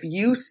so if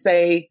you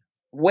say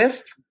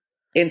whiff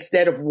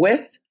instead of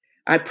with,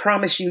 I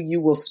promise you, you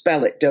will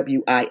spell it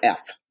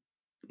W-I-F.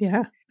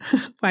 Yeah.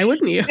 Why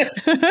wouldn't you?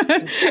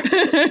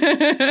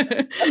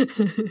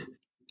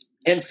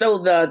 And so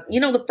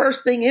the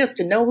first thing is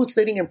to know who's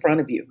sitting in front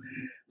of you.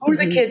 Who are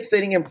the kids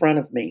sitting in front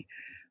of me?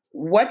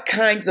 What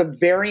kinds of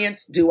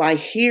variants do I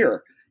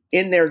hear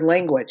in their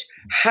language?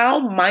 How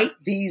might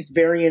these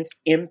variants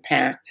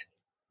impact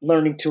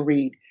learning to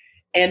read?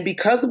 And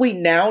because we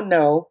now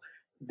know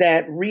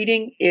that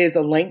reading is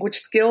a language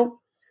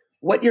skill,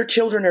 what your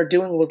children are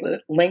doing with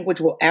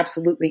language will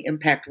absolutely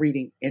impact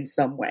reading in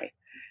some way.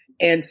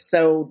 And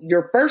so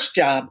your first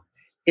job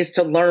is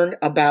to learn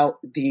about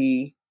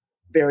the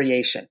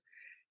variation,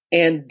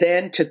 and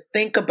then to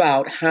think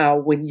about how,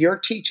 when you're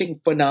teaching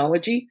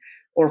phonology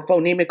or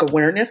phonemic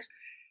awareness,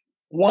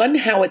 one,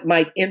 how it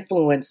might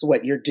influence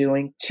what you're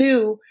doing.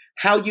 Two,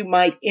 how you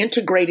might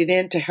integrate it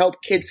in to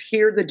help kids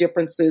hear the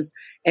differences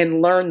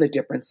and learn the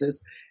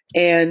differences.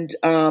 And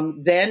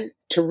then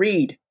to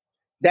read.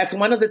 That's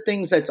one of the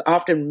things that's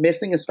often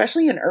missing,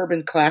 especially in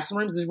urban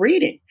classrooms, is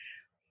reading.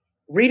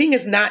 Reading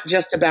is not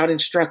just about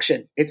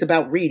instruction. It's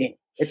about reading.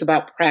 It's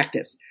about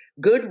practice.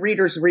 Good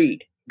readers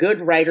read.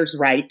 Good writers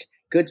write.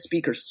 Good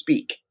speakers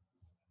speak.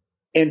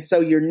 And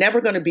so you're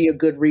never going to be a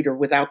good reader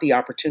without the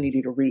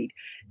opportunity to read.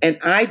 And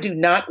I do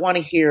not want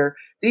to hear,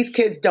 these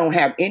kids don't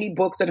have any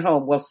books at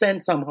home. Well,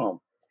 send some home.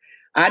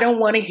 I don't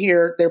want to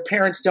hear their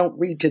parents don't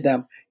read to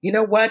them. You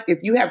know what? If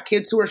you have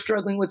kids who are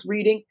struggling with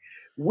reading,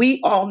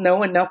 we all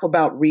know enough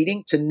about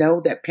reading to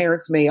know that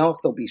parents may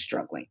also be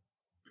struggling.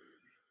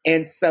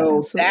 And so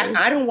Absolutely.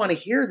 I don't want to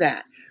hear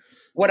that.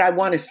 What I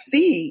want to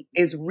see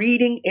is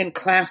reading in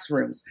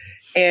classrooms.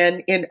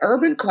 And in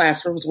urban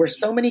classrooms where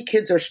so many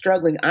kids are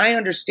struggling, I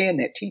understand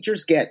that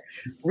teachers get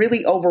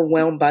really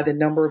overwhelmed by the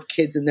number of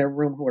kids in their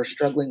room who are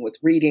struggling with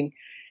reading,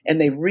 and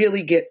they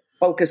really get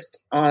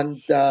focused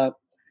on the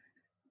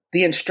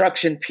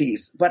instruction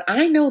piece. But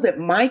I know that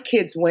my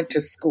kids went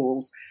to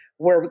schools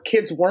where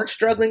kids weren't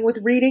struggling with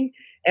reading,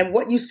 and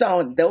what you saw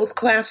in those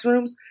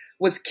classrooms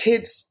was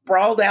kids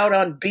sprawled out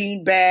on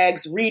bean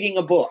bags reading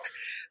a book.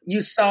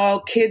 You saw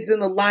kids in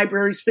the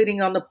library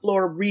sitting on the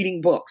floor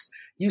reading books.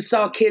 You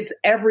saw kids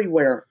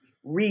everywhere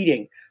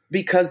reading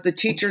because the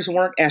teachers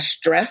weren't as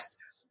stressed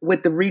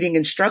with the reading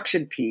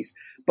instruction piece.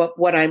 But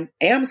what I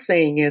am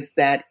saying is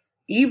that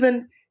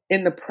even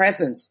in the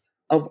presence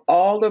of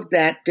all of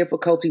that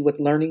difficulty with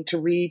learning to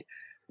read,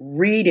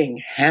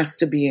 reading has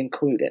to be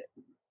included,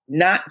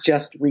 not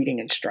just reading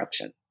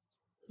instruction.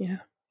 Yeah.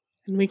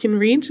 And we can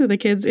read to the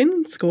kids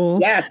in school.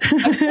 Yes. I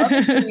love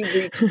it when you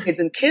read to kids,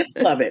 and kids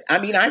love it. I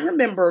mean, I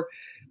remember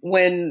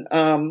when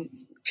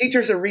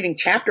teachers are reading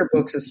chapter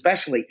books,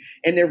 especially,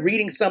 and they're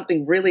reading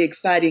something really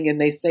exciting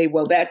and they say,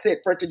 well, that's it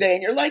for today.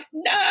 And you're like,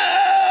 no.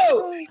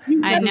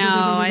 I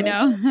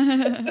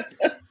know.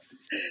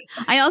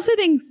 I also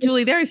think,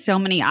 Julie, there are so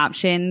many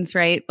options,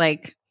 right?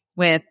 Like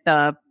with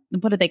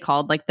what are they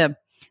called? Like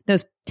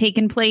those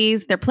taken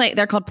plays. They're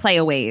called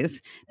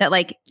playaways that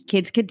like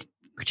kids could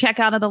check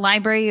out of the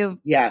library.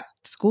 Yes.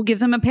 School gives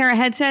them a pair of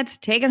headsets,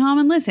 take it home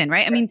and listen,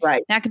 right? That's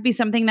right. That could be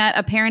something that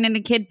a parent and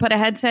a kid put a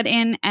headset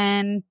in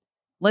and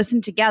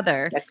listen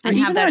together and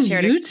have that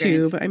shared YouTube.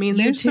 Experience. I mean,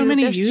 there's so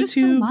many YouTube. Just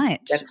so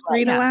much. That's right.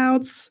 Read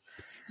alouds.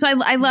 So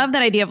I love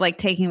that idea of like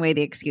taking away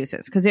the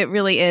excuses, because it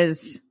really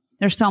is.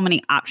 There's so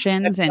many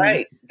options. That's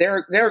right.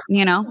 There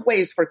are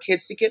ways for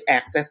kids to get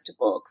access to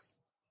books.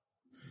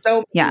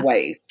 So many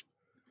ways.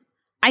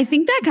 I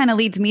think that kind of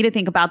leads me to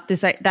think about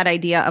that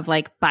idea of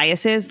like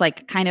biases,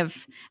 like kind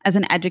of as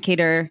an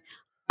educator,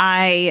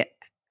 I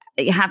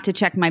have to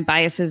check my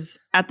biases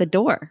at the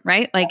door,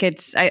 right? Like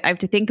I have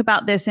to think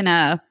about this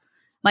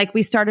like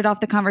we started off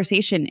the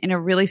conversation in a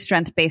really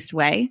strength-based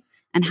way.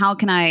 And how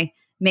can I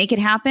make it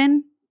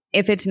happen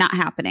if it's not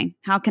happening?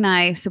 How can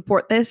I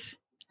support this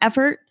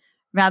effort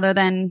rather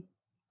than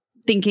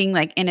thinking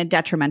like in a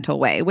detrimental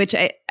way, which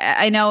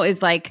I know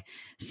is like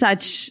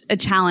such a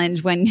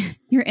challenge when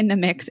you're in the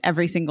mix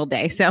every single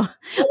day. So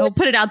I'll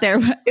put it out there.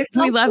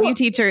 We love you,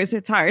 teachers.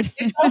 It's hard.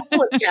 It's also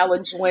a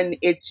challenge when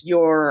it's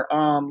your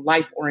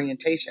life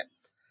orientation.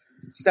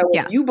 So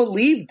if you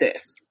believe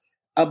this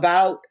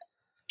about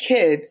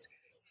kids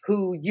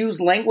who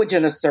use language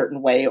in a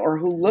certain way or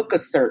who look a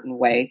certain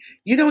way,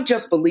 you don't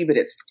just believe it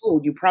at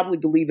school. You probably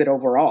believe it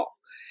overall.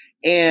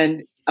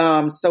 And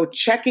so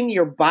checking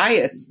your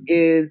bias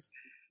is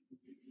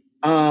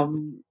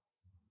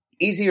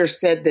easier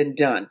said than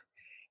done.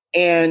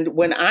 And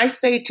when I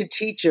say to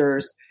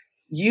teachers,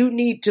 you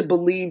need to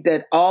believe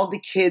that all the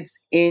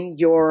kids in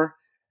your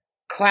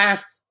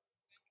class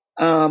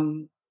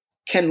can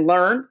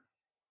learn,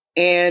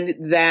 and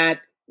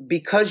that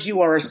because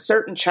you are a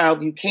certain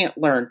child, you can't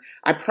learn.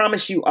 I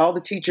promise you, all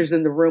the teachers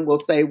in the room will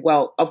say,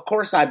 well, of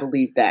course I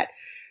believe that.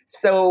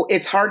 So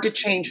it's hard to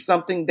change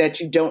something that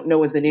you don't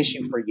know is an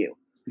issue for you.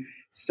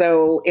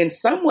 So in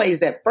some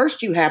ways, at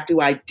first, you have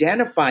to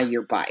identify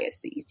your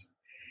biases.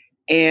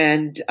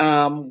 And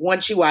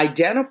once you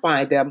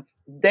identify them,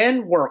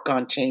 then work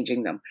on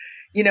changing them.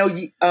 You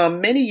know,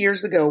 many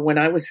years ago when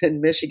I was in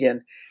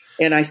Michigan,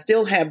 and I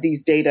still have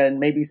these data, and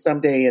maybe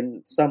someday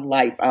in some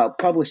life I'll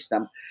publish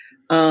them,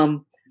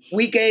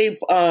 we gave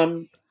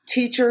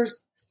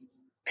teachers,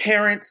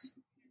 parents,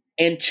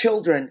 and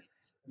children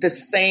the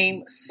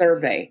same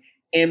survey.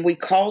 And we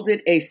called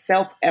it a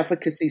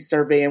self-efficacy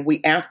survey, and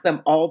we asked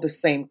them all the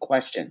same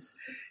questions.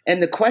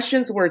 And the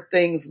questions were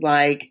things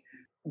like,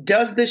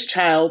 does this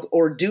child,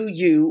 or do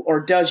you,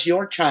 or does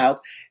your child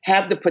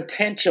have the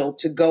potential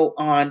to go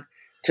on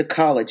to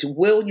college?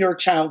 Will your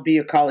child be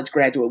a college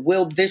graduate?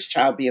 Will this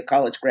child be a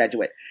college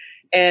graduate?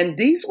 And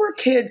these were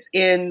kids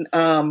in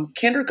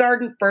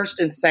kindergarten,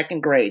 first and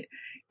second grade.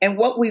 And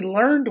what we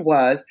learned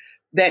was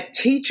that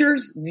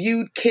teachers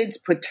viewed kids'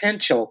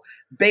 potential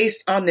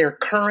based on their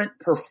current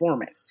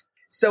performance.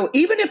 So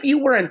even if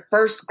you were in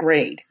first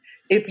grade,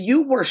 if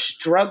you were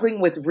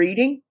struggling with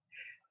reading,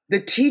 the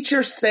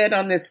teacher said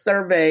on this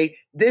survey,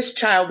 this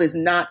child is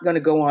not going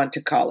to go on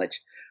to college.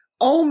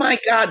 Oh my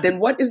God, then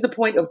what is the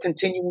point of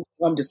continuing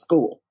to come to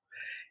school?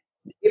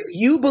 If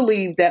you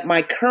believe that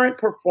my current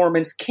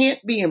performance can't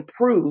be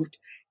improved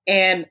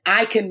and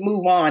I can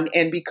move on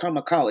and become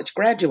a college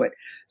graduate.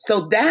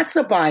 So that's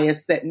a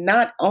bias that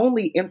not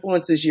only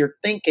influences your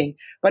thinking,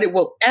 but it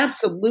will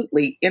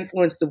absolutely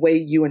influence the way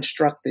you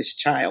instruct this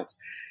child.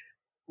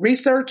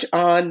 Research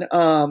on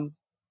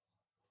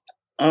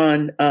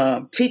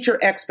teacher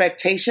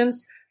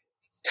expectations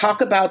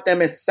talk about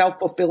them as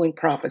self-fulfilling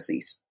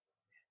prophecies.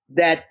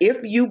 That if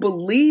you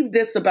believe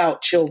this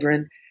about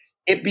children,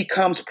 it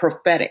becomes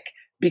prophetic,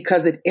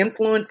 because it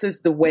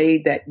influences the way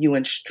that you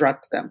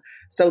instruct them.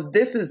 So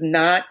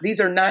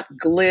these are not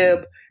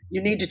glib,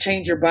 you need to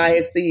change your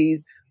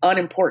biases,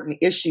 unimportant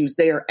issues.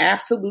 They are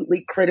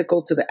absolutely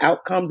critical to the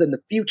outcomes and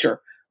the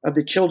future of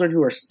the children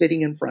who are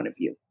sitting in front of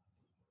you.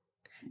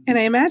 And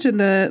I imagine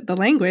the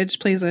language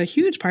plays a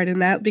huge part in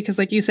that, because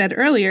like you said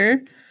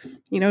earlier,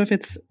 you know, if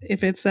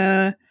it's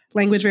a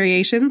language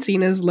variation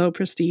seen as low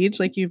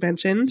prestige, like you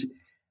mentioned,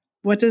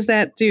 what does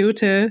that do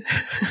to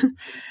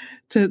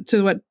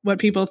to what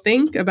people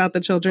think about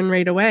the children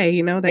right away?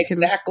 You know,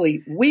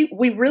 exactly. We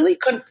really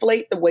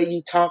conflate the way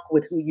you talk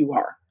with who you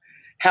are,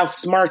 how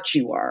smart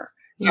you are,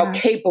 how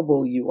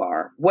capable you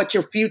are, what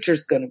your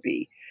future's going to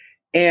be.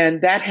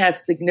 And that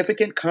has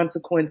significant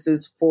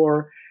consequences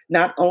for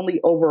not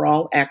only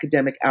overall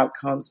academic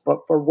outcomes, but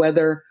for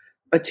whether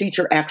a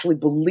teacher actually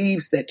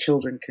believes that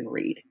children can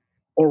read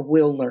or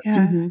will learn.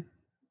 Yeah. Mm-hmm.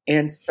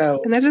 And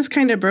that just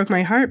kind of broke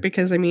my heart,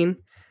 because I mean,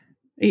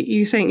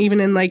 you're saying even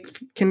in like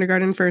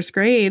kindergarten, first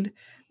grade,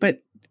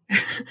 but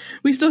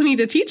we still need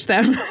to teach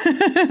them.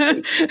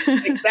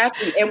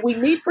 Exactly. And we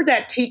need for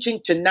that teaching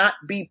to not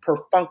be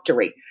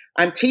perfunctory.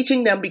 I'm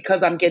teaching them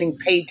because I'm getting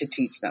paid to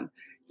teach them.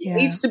 It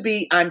needs to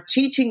be, I'm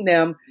teaching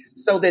them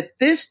so that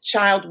this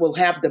child will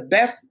have the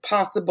best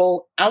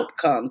possible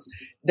outcomes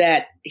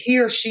that he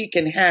or she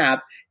can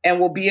have and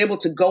will be able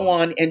to go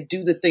on and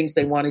do the things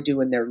they want to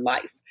do in their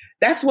life.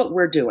 That's what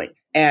we're doing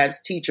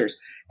as teachers.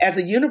 As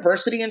a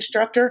university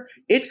instructor,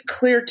 it's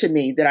clear to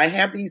me that I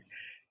have these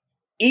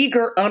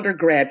eager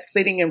undergrads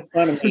sitting in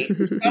front of me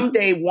who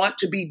someday want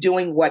to be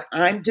doing what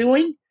I'm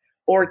doing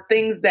or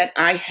things that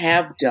I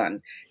have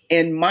done.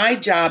 And my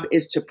job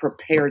is to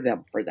prepare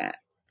them for that.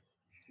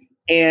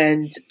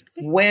 And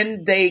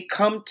when they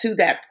come to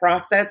that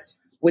process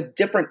with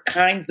different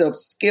kinds of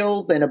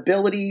skills and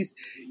abilities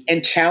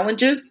and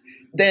challenges,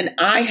 then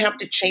I have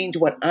to change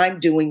what I'm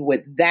doing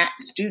with that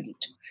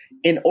student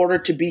in order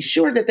to be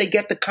sure that they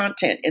get the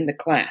content in the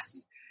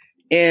class.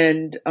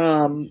 And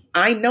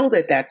I know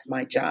that that's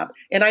my job.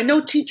 And I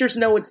know teachers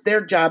know it's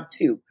their job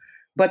too.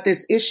 But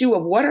this issue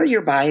of what are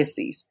your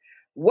biases?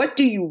 What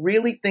do you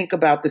really think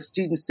about the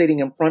student sitting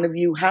in front of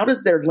you? How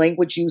does their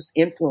language use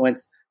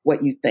influence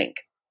what you think?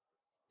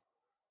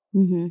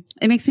 Mm-hmm.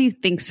 It makes me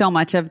think so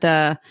much of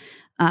the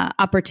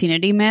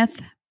opportunity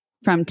myth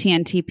from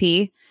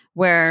TNTP,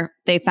 where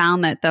they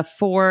found that the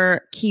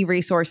 4 key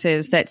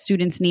resources that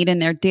students need in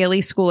their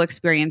daily school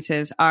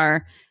experiences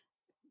are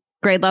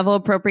grade level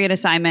appropriate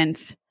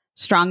assignments,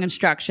 strong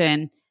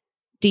instruction,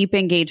 deep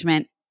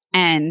engagement,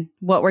 and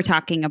what we're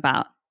talking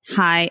about,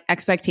 high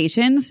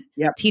expectations.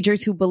 Yep.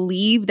 Teachers who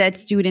believe that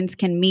students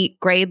can meet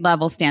grade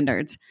level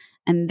standards.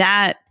 And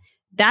that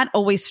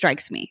always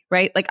strikes me,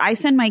 right? Like I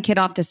send my kid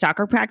off to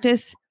soccer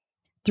practice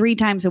 3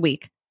 times a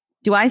week.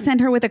 Do I send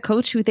her with a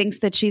coach who thinks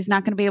that she's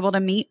not going to be able to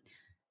meet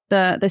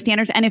the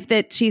standards? And if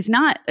that she's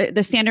not,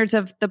 the standards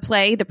of the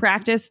play, the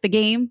practice, the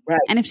game, right.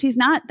 And if she's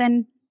not,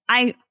 then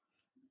I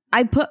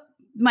put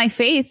my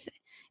faith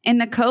in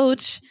the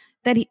coach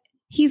that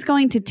he's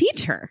going to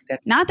teach her.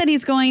 Not that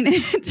he's going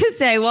to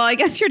say, well, I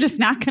guess you're just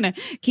not going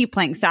to keep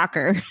playing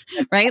soccer,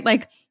 right?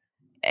 Like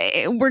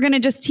we're going to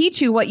just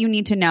teach you what you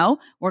need to know.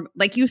 We're,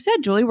 like you said,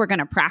 Julie, we're going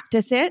to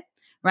practice it,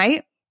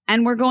 right?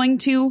 And we're going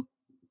to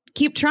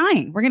keep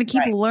trying. We're going to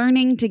keep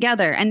learning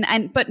together.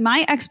 But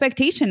my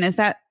expectation is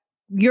that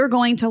you're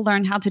going to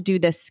learn how to do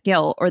this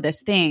skill or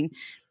this thing.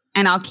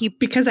 And I'll keep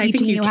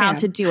teaching you how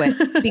to do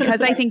it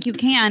because I think you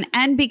can.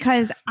 And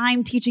because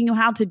I'm teaching you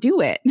how to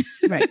do it.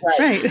 Right.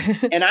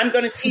 And I'm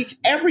going to teach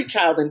every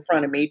child in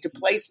front of me to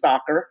play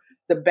soccer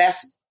the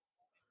best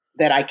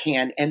that I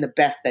can and the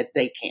best that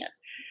they can.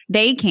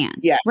 They can.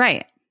 Yes.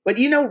 Right. But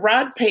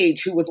Rod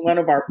Page, who was one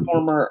of our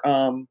former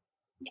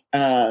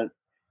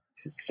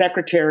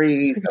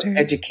secretaries of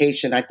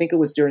education, I think it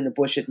was during the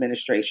Bush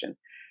administration,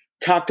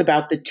 talked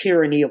about the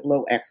tyranny of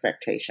low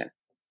expectation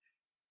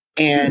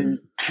and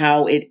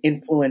how it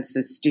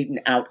influences student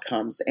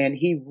outcomes. And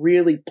he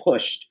really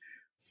pushed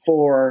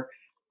for,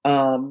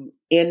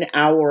 in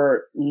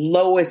our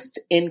lowest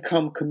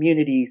income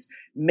communities,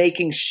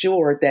 making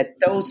sure that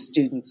those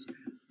students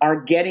are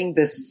getting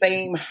the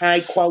same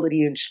high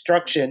quality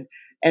instruction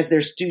as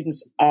their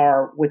students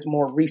are with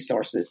more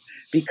resources,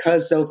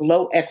 because those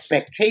low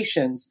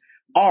expectations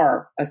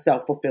are a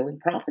self-fulfilling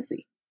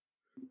prophecy.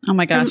 Oh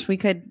my gosh, we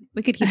could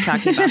keep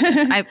talking about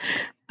this.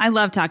 I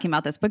love talking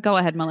about this, but go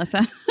ahead,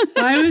 Melissa.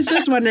 I was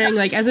just wondering,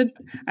 like,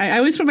 I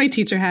always put my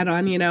teacher hat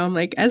on, I'm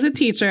like, as a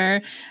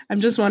teacher,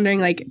 I'm just wondering,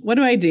 like, what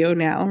do I do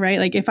now, right?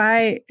 Like, if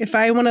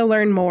I want to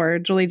learn more,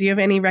 Julie, do you have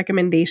any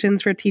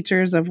recommendations for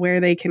teachers of where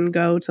they can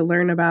go to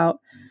learn about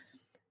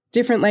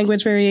different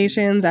language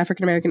variations,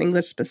 African American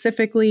English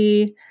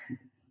specifically?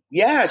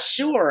 Yeah,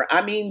 sure.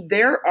 I mean,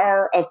 there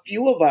are a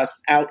few of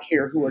us out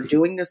here who are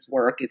doing this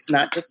work. It's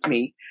not just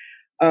me.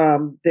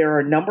 There are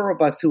a number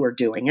of us who are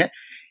doing it.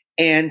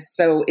 And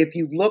so if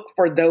you look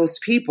for those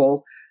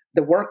people,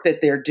 the work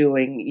that they're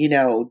doing,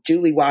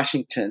 Julie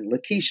Washington,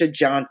 Lakeisha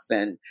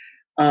Johnson,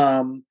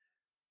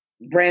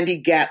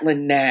 Brandy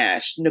Gatlin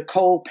Nash,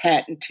 Nicole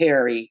Patton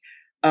Terry,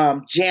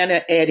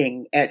 Jana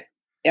Edding at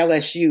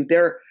LSU,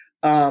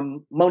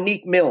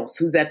 Monique Mills,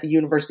 who's at the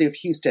University of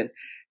Houston.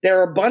 There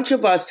are a bunch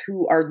of us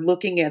who are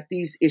looking at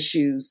these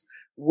issues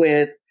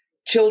with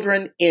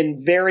children in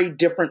very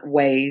different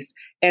ways.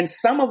 And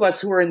some of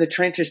us who are in the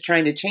trenches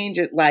trying to change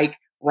it, like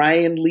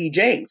Ryan Lee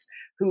James,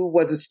 who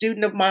was a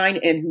student of mine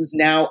and who's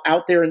now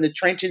out there in the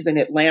trenches in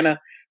Atlanta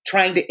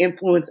trying to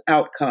influence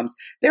outcomes.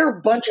 There are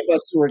a bunch of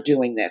us who are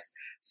doing this.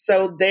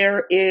 So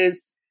there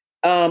is,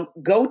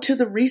 go to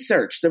the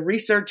research. The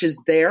research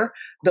is there.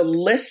 The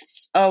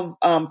lists of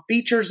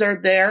features are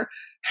there.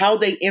 How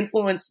they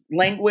influence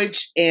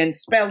language and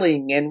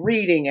spelling and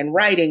reading and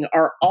writing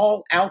are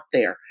all out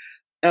there.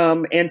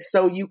 And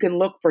so you can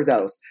look for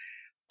those.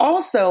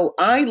 Also,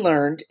 I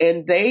learned,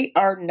 and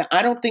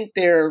I don't think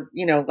they're,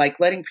 like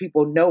letting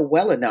people know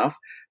well enough,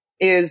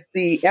 is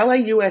the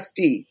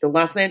LAUSD, the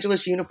Los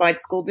Angeles Unified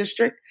School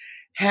District,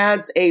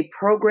 has a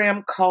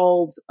program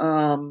called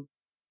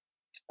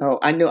Oh,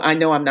 I know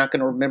I'm not going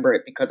to remember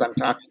it because I'm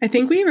talking. I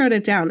think we wrote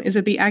it down. Is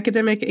it the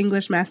Academic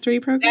English Mastery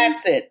Program?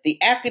 That's it. The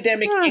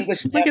Academic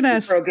English look at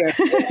Mastery us.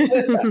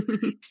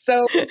 Program.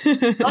 So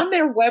on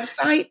their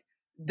website,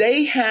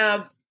 they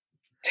have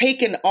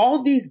taken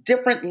all these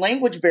different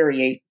language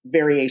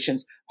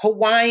variations,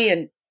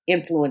 Hawaiian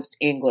influenced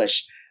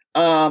English,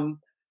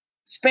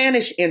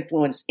 Spanish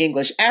influenced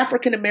English,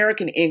 African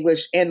American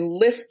English, and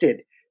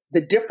listed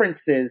the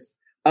differences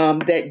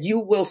that you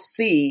will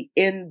see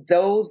in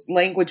those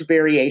language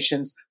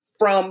variations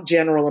from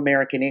General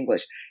American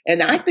English.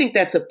 And I think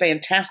that's a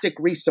fantastic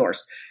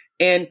resource.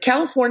 And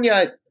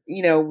California,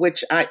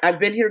 which I've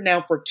been here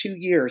now for 2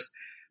 years,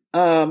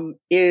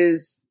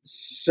 is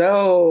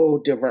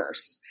so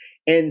diverse.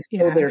 And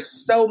so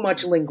there's so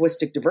much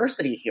linguistic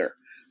diversity here.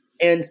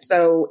 And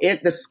so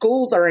the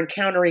schools are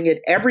encountering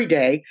it every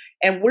day.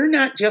 And we're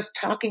not just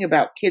talking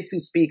about kids who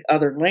speak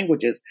other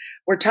languages.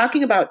 We're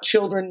talking about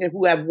children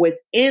who have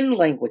within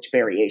language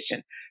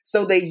variation.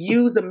 So they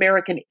use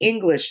American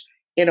English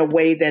in a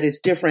way that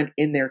is different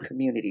in their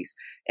communities.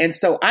 And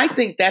so I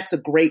think that's a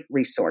great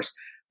resource.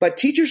 But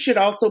teachers should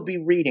also be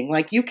reading.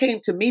 Like, you came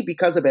to me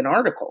because of an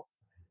article.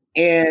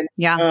 And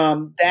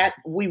that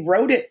we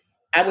wrote it.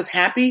 I was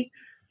happy.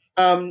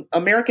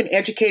 American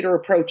Educator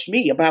approached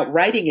me about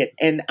writing it,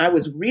 and I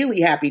was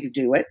really happy to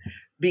do it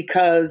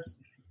because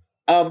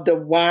of the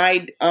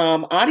wide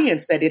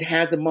audience that it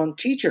has among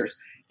teachers.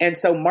 And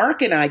so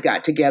Mark and I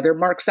got together,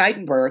 Mark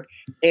Seidenberg,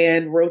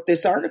 and wrote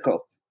this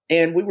article.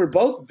 And we were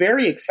both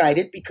very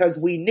excited because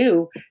we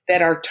knew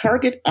that our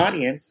target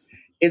audience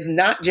is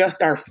not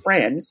just our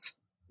friends,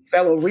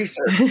 fellow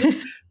researchers,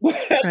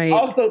 but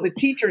also the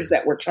teachers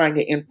that we're trying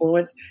to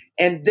influence.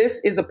 And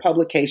this is a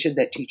publication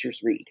that teachers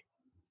read.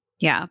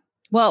 Yeah.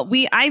 Well,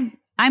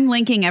 I'm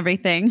linking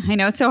everything. I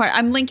know it's so hard.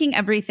 I'm linking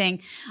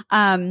everything.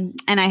 And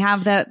I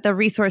have the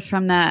resource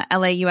from the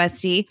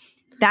LAUSD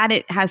that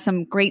it has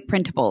some great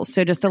printables.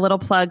 So just a little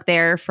plug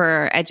there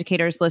for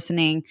educators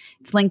listening.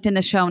 It's linked in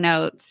the show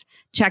notes.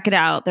 Check it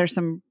out. There's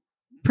some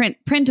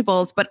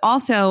printables, but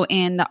also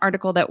in the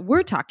article that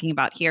we're talking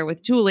about here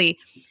with Julie,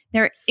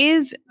 there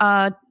is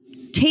a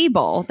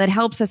table that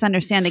helps us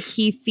understand the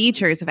key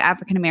features of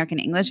African American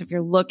English. If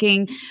you're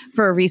looking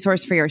for a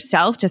resource for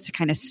yourself, just to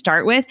kind of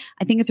start with,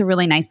 I think it's a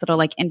really nice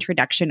little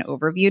introduction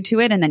overview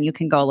to it. And then you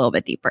can go a little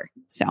bit deeper.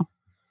 So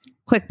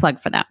quick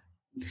plug for that.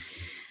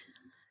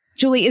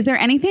 Julie, is there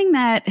anything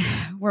that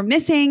we're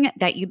missing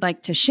that you'd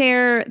like to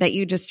share, that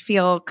you just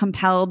feel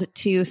compelled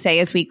to say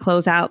as we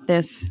close out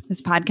this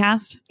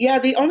podcast? Yeah,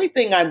 the only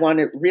thing I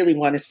really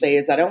want to say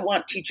is I don't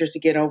want teachers to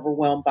get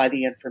overwhelmed by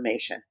the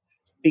information,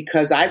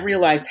 because I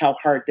realize how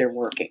hard they're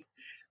working.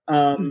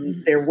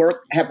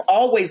 Have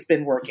always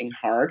been working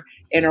hard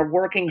and are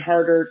working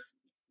harder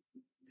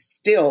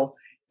still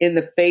in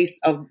the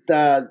face of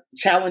the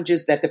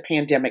challenges that the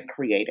pandemic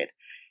created.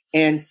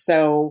 And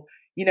so,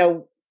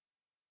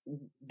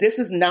 this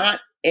is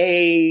not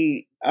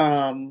a,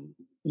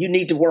 you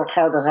need to work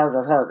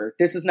harder.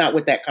 This is not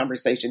what that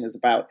conversation is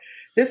about.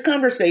 This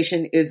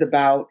conversation is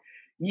about,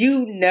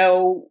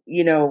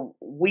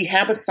 we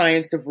have a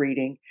science of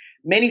reading.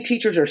 Many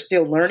teachers are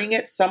still learning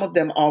it. Some of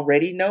them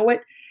already know it.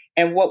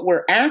 And what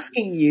we're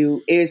asking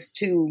you is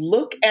to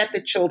look at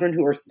the children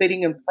who are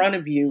sitting in front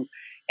of you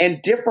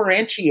and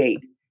differentiate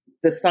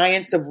the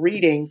science of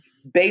reading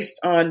based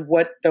on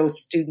what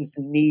those students'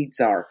 needs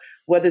are.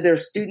 Whether their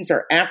students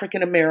are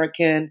African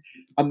American,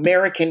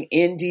 American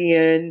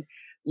Indian,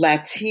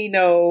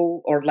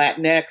 Latino, or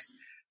Latinx,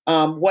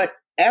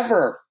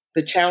 whatever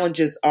the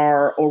challenges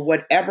are, or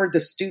whatever the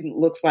student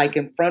looks like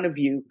in front of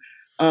you,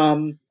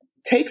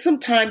 take some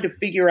time to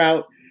figure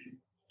out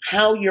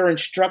how your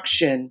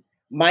instruction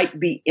might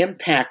be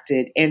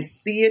impacted and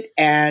see it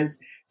as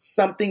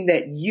something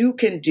that you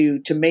can do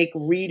to make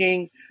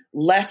reading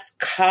less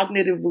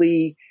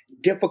cognitively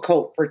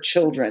difficult for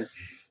children.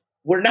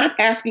 We're not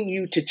asking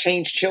you to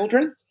change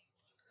children.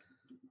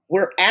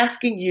 We're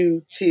asking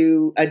you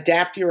to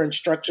adapt your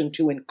instruction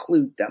to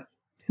include them.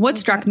 What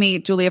struck me,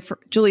 Julie,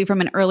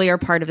 from an earlier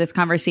part of this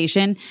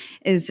conversation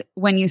is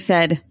when you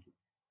said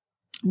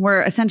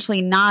we're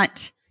essentially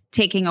not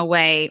taking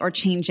away or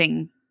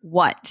changing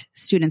what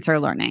students are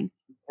learning.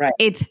 Right.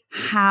 It's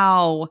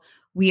how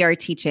we are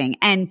teaching.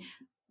 And,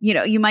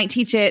 you might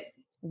teach it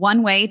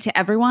one way to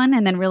everyone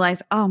and then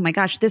realize, oh my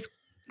gosh, this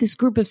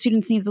group of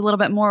students needs a little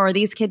bit more, or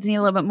these kids need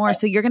a little bit more. Right.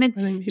 So you're going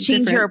to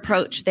change your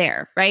approach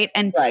there. Right.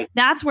 And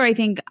that's where I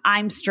think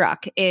I'm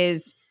struck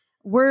is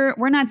we're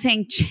not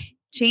saying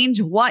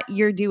change what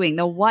you're doing.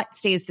 The what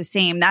stays the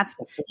same. That's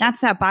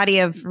that body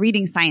of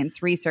reading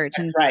science research.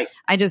 That's and right.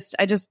 I just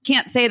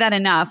can't say that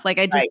enough.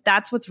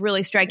 That's what's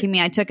really striking me.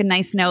 I took a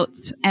nice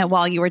notes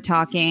while you were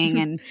talking,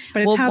 and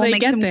but it's how they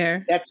get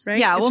there. That's right.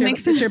 Yeah.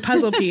 It's your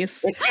puzzle piece.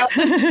 It's how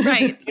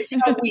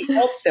we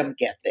help them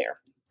get there.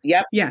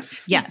 Yep.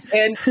 Yes.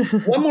 And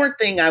one more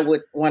thing I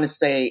would want to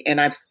say,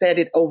 and I've said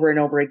it over and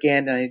over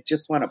again, and I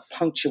just want to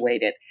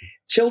punctuate it.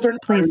 Children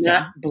are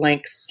not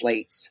blank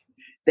slates.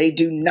 They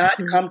do not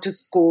come to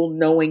school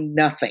knowing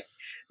nothing.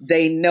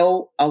 They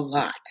know a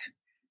lot.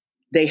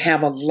 They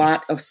have a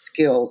lot of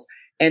skills.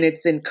 And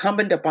it's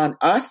incumbent upon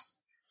us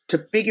to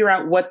figure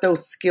out what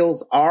those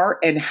skills are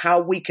and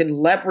how we can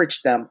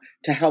leverage them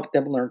to help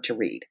them learn to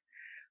read.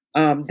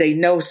 They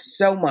know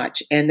so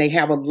much and they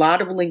have a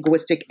lot of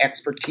linguistic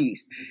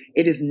expertise.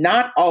 It is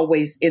not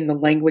always in the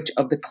language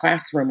of the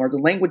classroom or the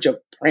language of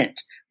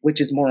print,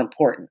 which is more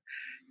important.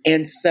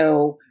 And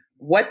so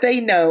what they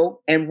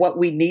know and what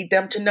we need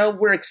them to know,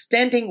 we're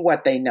extending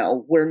what they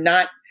know. We're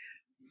not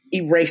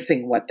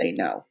erasing what they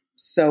know.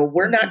 So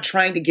we're not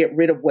trying to get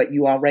rid of what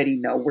you already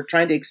know. We're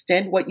trying to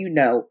extend what you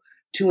know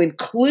to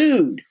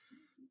include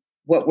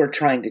what we're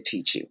trying to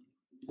teach you.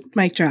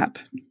 Mic drop.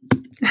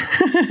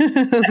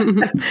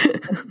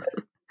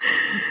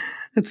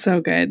 That's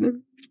so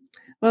good.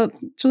 Well,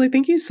 Julie,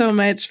 thank you so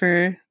much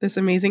for this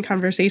amazing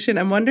conversation.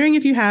 I'm wondering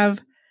if you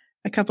have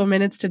a couple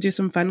minutes to do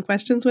some fun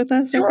questions with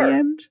us at the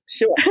end.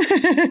 Sure.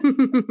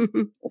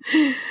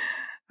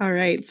 All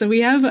right. So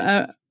we have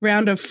a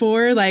round of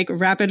 4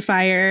 rapid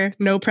fire,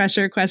 no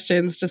pressure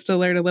questions just to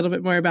learn a little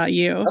bit more about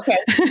you. Okay.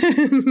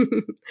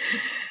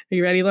 Are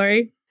you ready,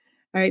 Lori?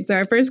 All right. So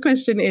our first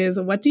question is,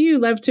 what do you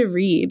love to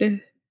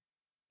read?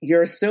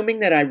 You're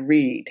assuming that I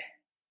read.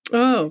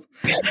 Oh.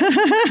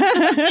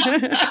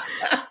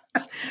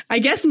 I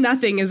guess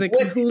nothing is a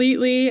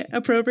completely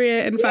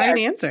appropriate and fine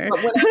answer.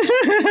 But when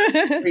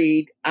I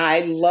read,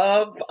 I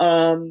love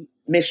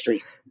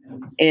mysteries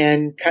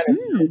and kind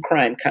of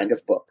crime kind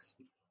of books.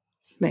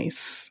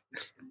 Nice.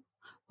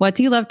 What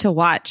do you love to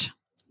watch?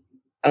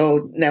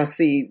 Oh, now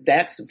see,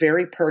 that's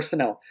very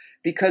personal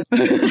because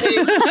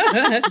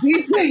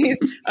these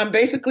days I'm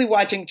basically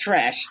watching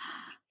trash.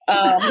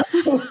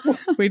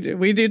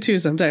 We do too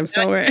sometimes,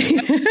 don't worry.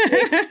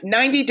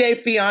 90 Day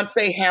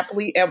Fiancé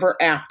Happily Ever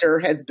After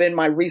has been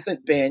my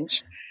recent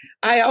binge.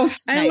 I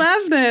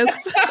love this.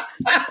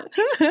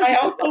 I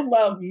also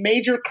love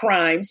Major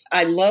Crimes.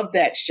 I love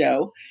that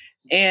show.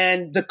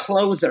 And The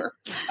Closer.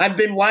 I've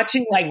been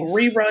watching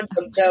reruns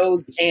of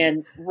those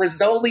and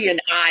Rizzoli and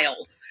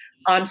Isles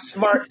on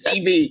smart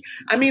TV.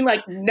 I mean,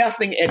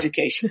 nothing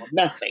educational,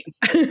 nothing.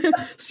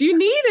 So you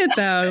need it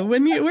though.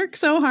 When you work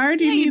so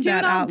hard, you need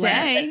that outlet.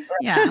 Day.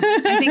 Yeah,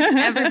 I think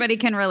everybody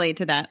can relate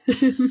to that.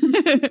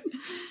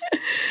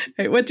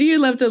 Right, what do you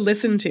love to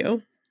listen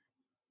to?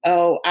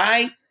 Oh,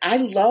 I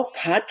love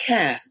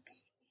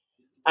podcasts.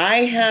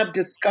 I have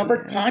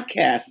discovered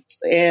podcasts,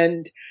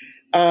 and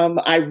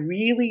I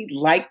really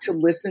like to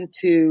listen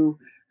to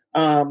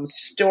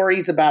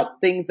stories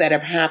about things that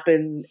have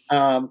happened.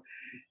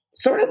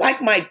 Sort of like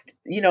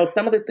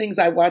some of the things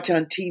I watch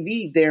on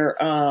TV, they're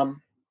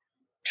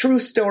true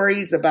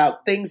stories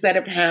about things that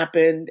have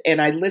happened.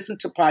 And I listen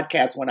to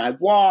podcasts when I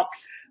walk.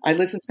 I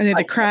listen to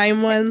the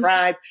crime ones.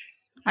 Drive.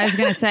 I was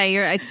going to say,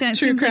 it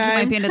seems like you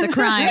might be into the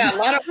crime. Yeah, a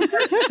lot of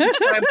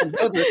crime ones.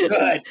 Those are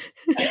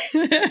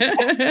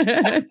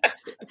good.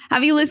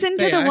 Have you listened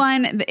to the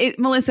one,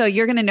 Melissa,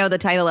 you're going to know the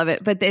title of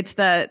it, but it's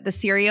the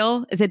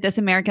Serial. Is it This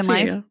American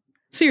Life?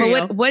 Serial.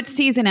 Well, what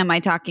season am I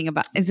talking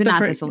about? Is it the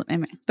first?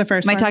 The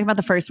first. Am I talking about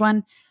the first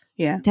one?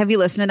 Yeah. Have you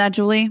listened to that,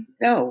 Julie?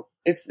 No,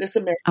 it's This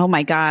American. Oh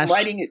my gosh! I'm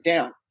writing it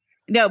down.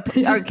 No.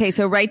 Okay,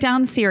 so write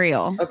down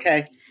Serial.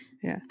 Okay.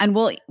 Yeah. And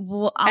we'll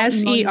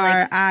Serial,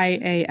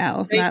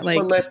 not like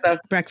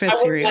Melissa. Breakfast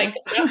cereal.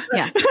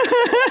 Yeah.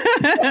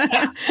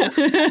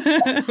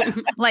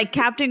 Like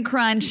Captain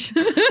Crunch.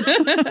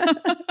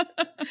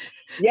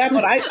 Yeah,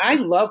 but I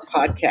love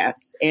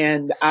podcasts,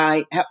 and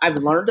I've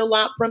learned a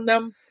lot from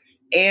them.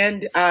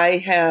 And I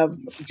have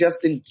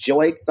just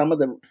enjoyed some of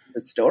the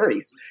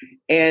stories.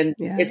 And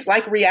it's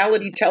like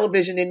reality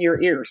television in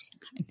your ears.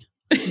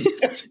 You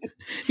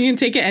can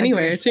take it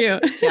anywhere, too.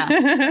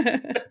 Yeah.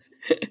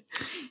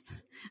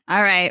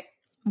 All right.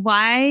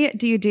 Why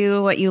do you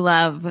do what you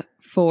love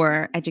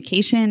for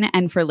education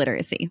and for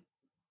literacy?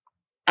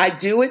 I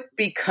do it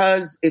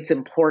because it's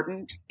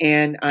important.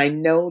 And I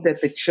know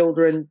that the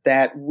children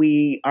that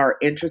we are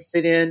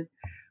interested in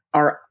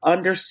are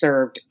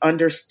underserved,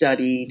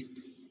 understudied.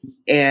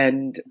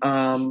 And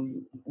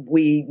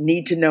we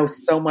need to know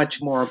so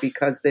much more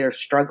because they're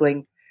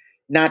struggling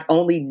not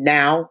only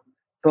now,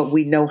 but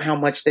we know how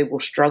much they will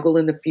struggle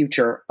in the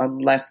future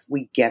unless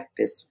we get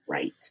this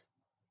right.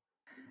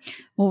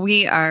 Well,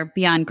 we are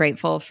beyond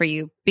grateful for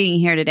you being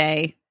here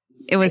today.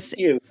 It was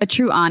a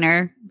true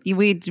honor.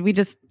 We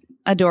just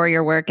adore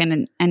your work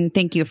and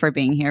thank you for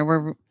being here.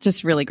 We're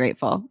just really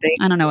grateful.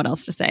 I don't know what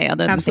else to say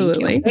other than thank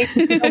you. Thank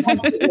you so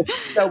much. It was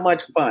so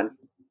much fun.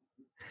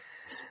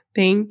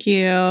 Thank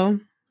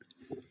you.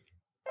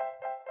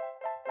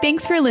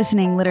 Thanks for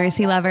listening,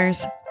 literacy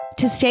lovers.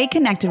 To stay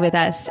connected with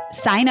us,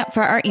 sign up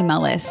for our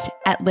email list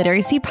at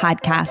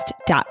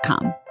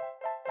literacypodcast.com.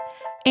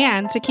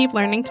 And to keep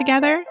learning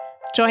together,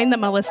 join the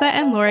Melissa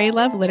and Lori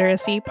Love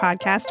Literacy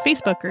Podcast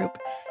Facebook group.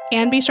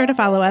 And be sure to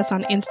follow us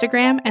on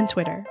Instagram and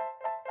Twitter.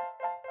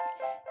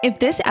 If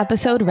this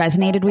episode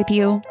resonated with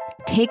you,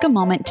 take a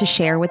moment to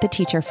share with a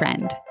teacher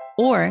friend.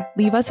 Or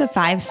leave us a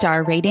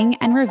 5-star rating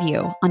and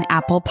review on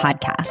Apple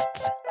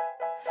Podcasts.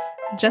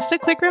 Just a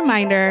quick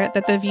reminder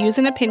that the views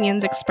and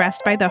opinions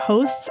expressed by the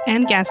hosts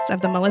and guests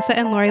of the Melissa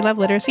and Lori Love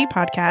Literacy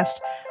podcast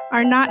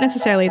are not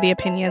necessarily the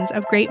opinions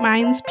of Great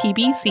Minds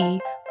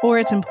PBC or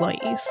its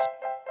employees.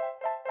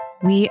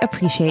 We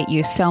appreciate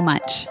you so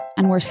much,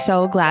 and we're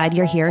so glad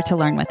you're here to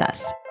learn with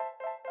us.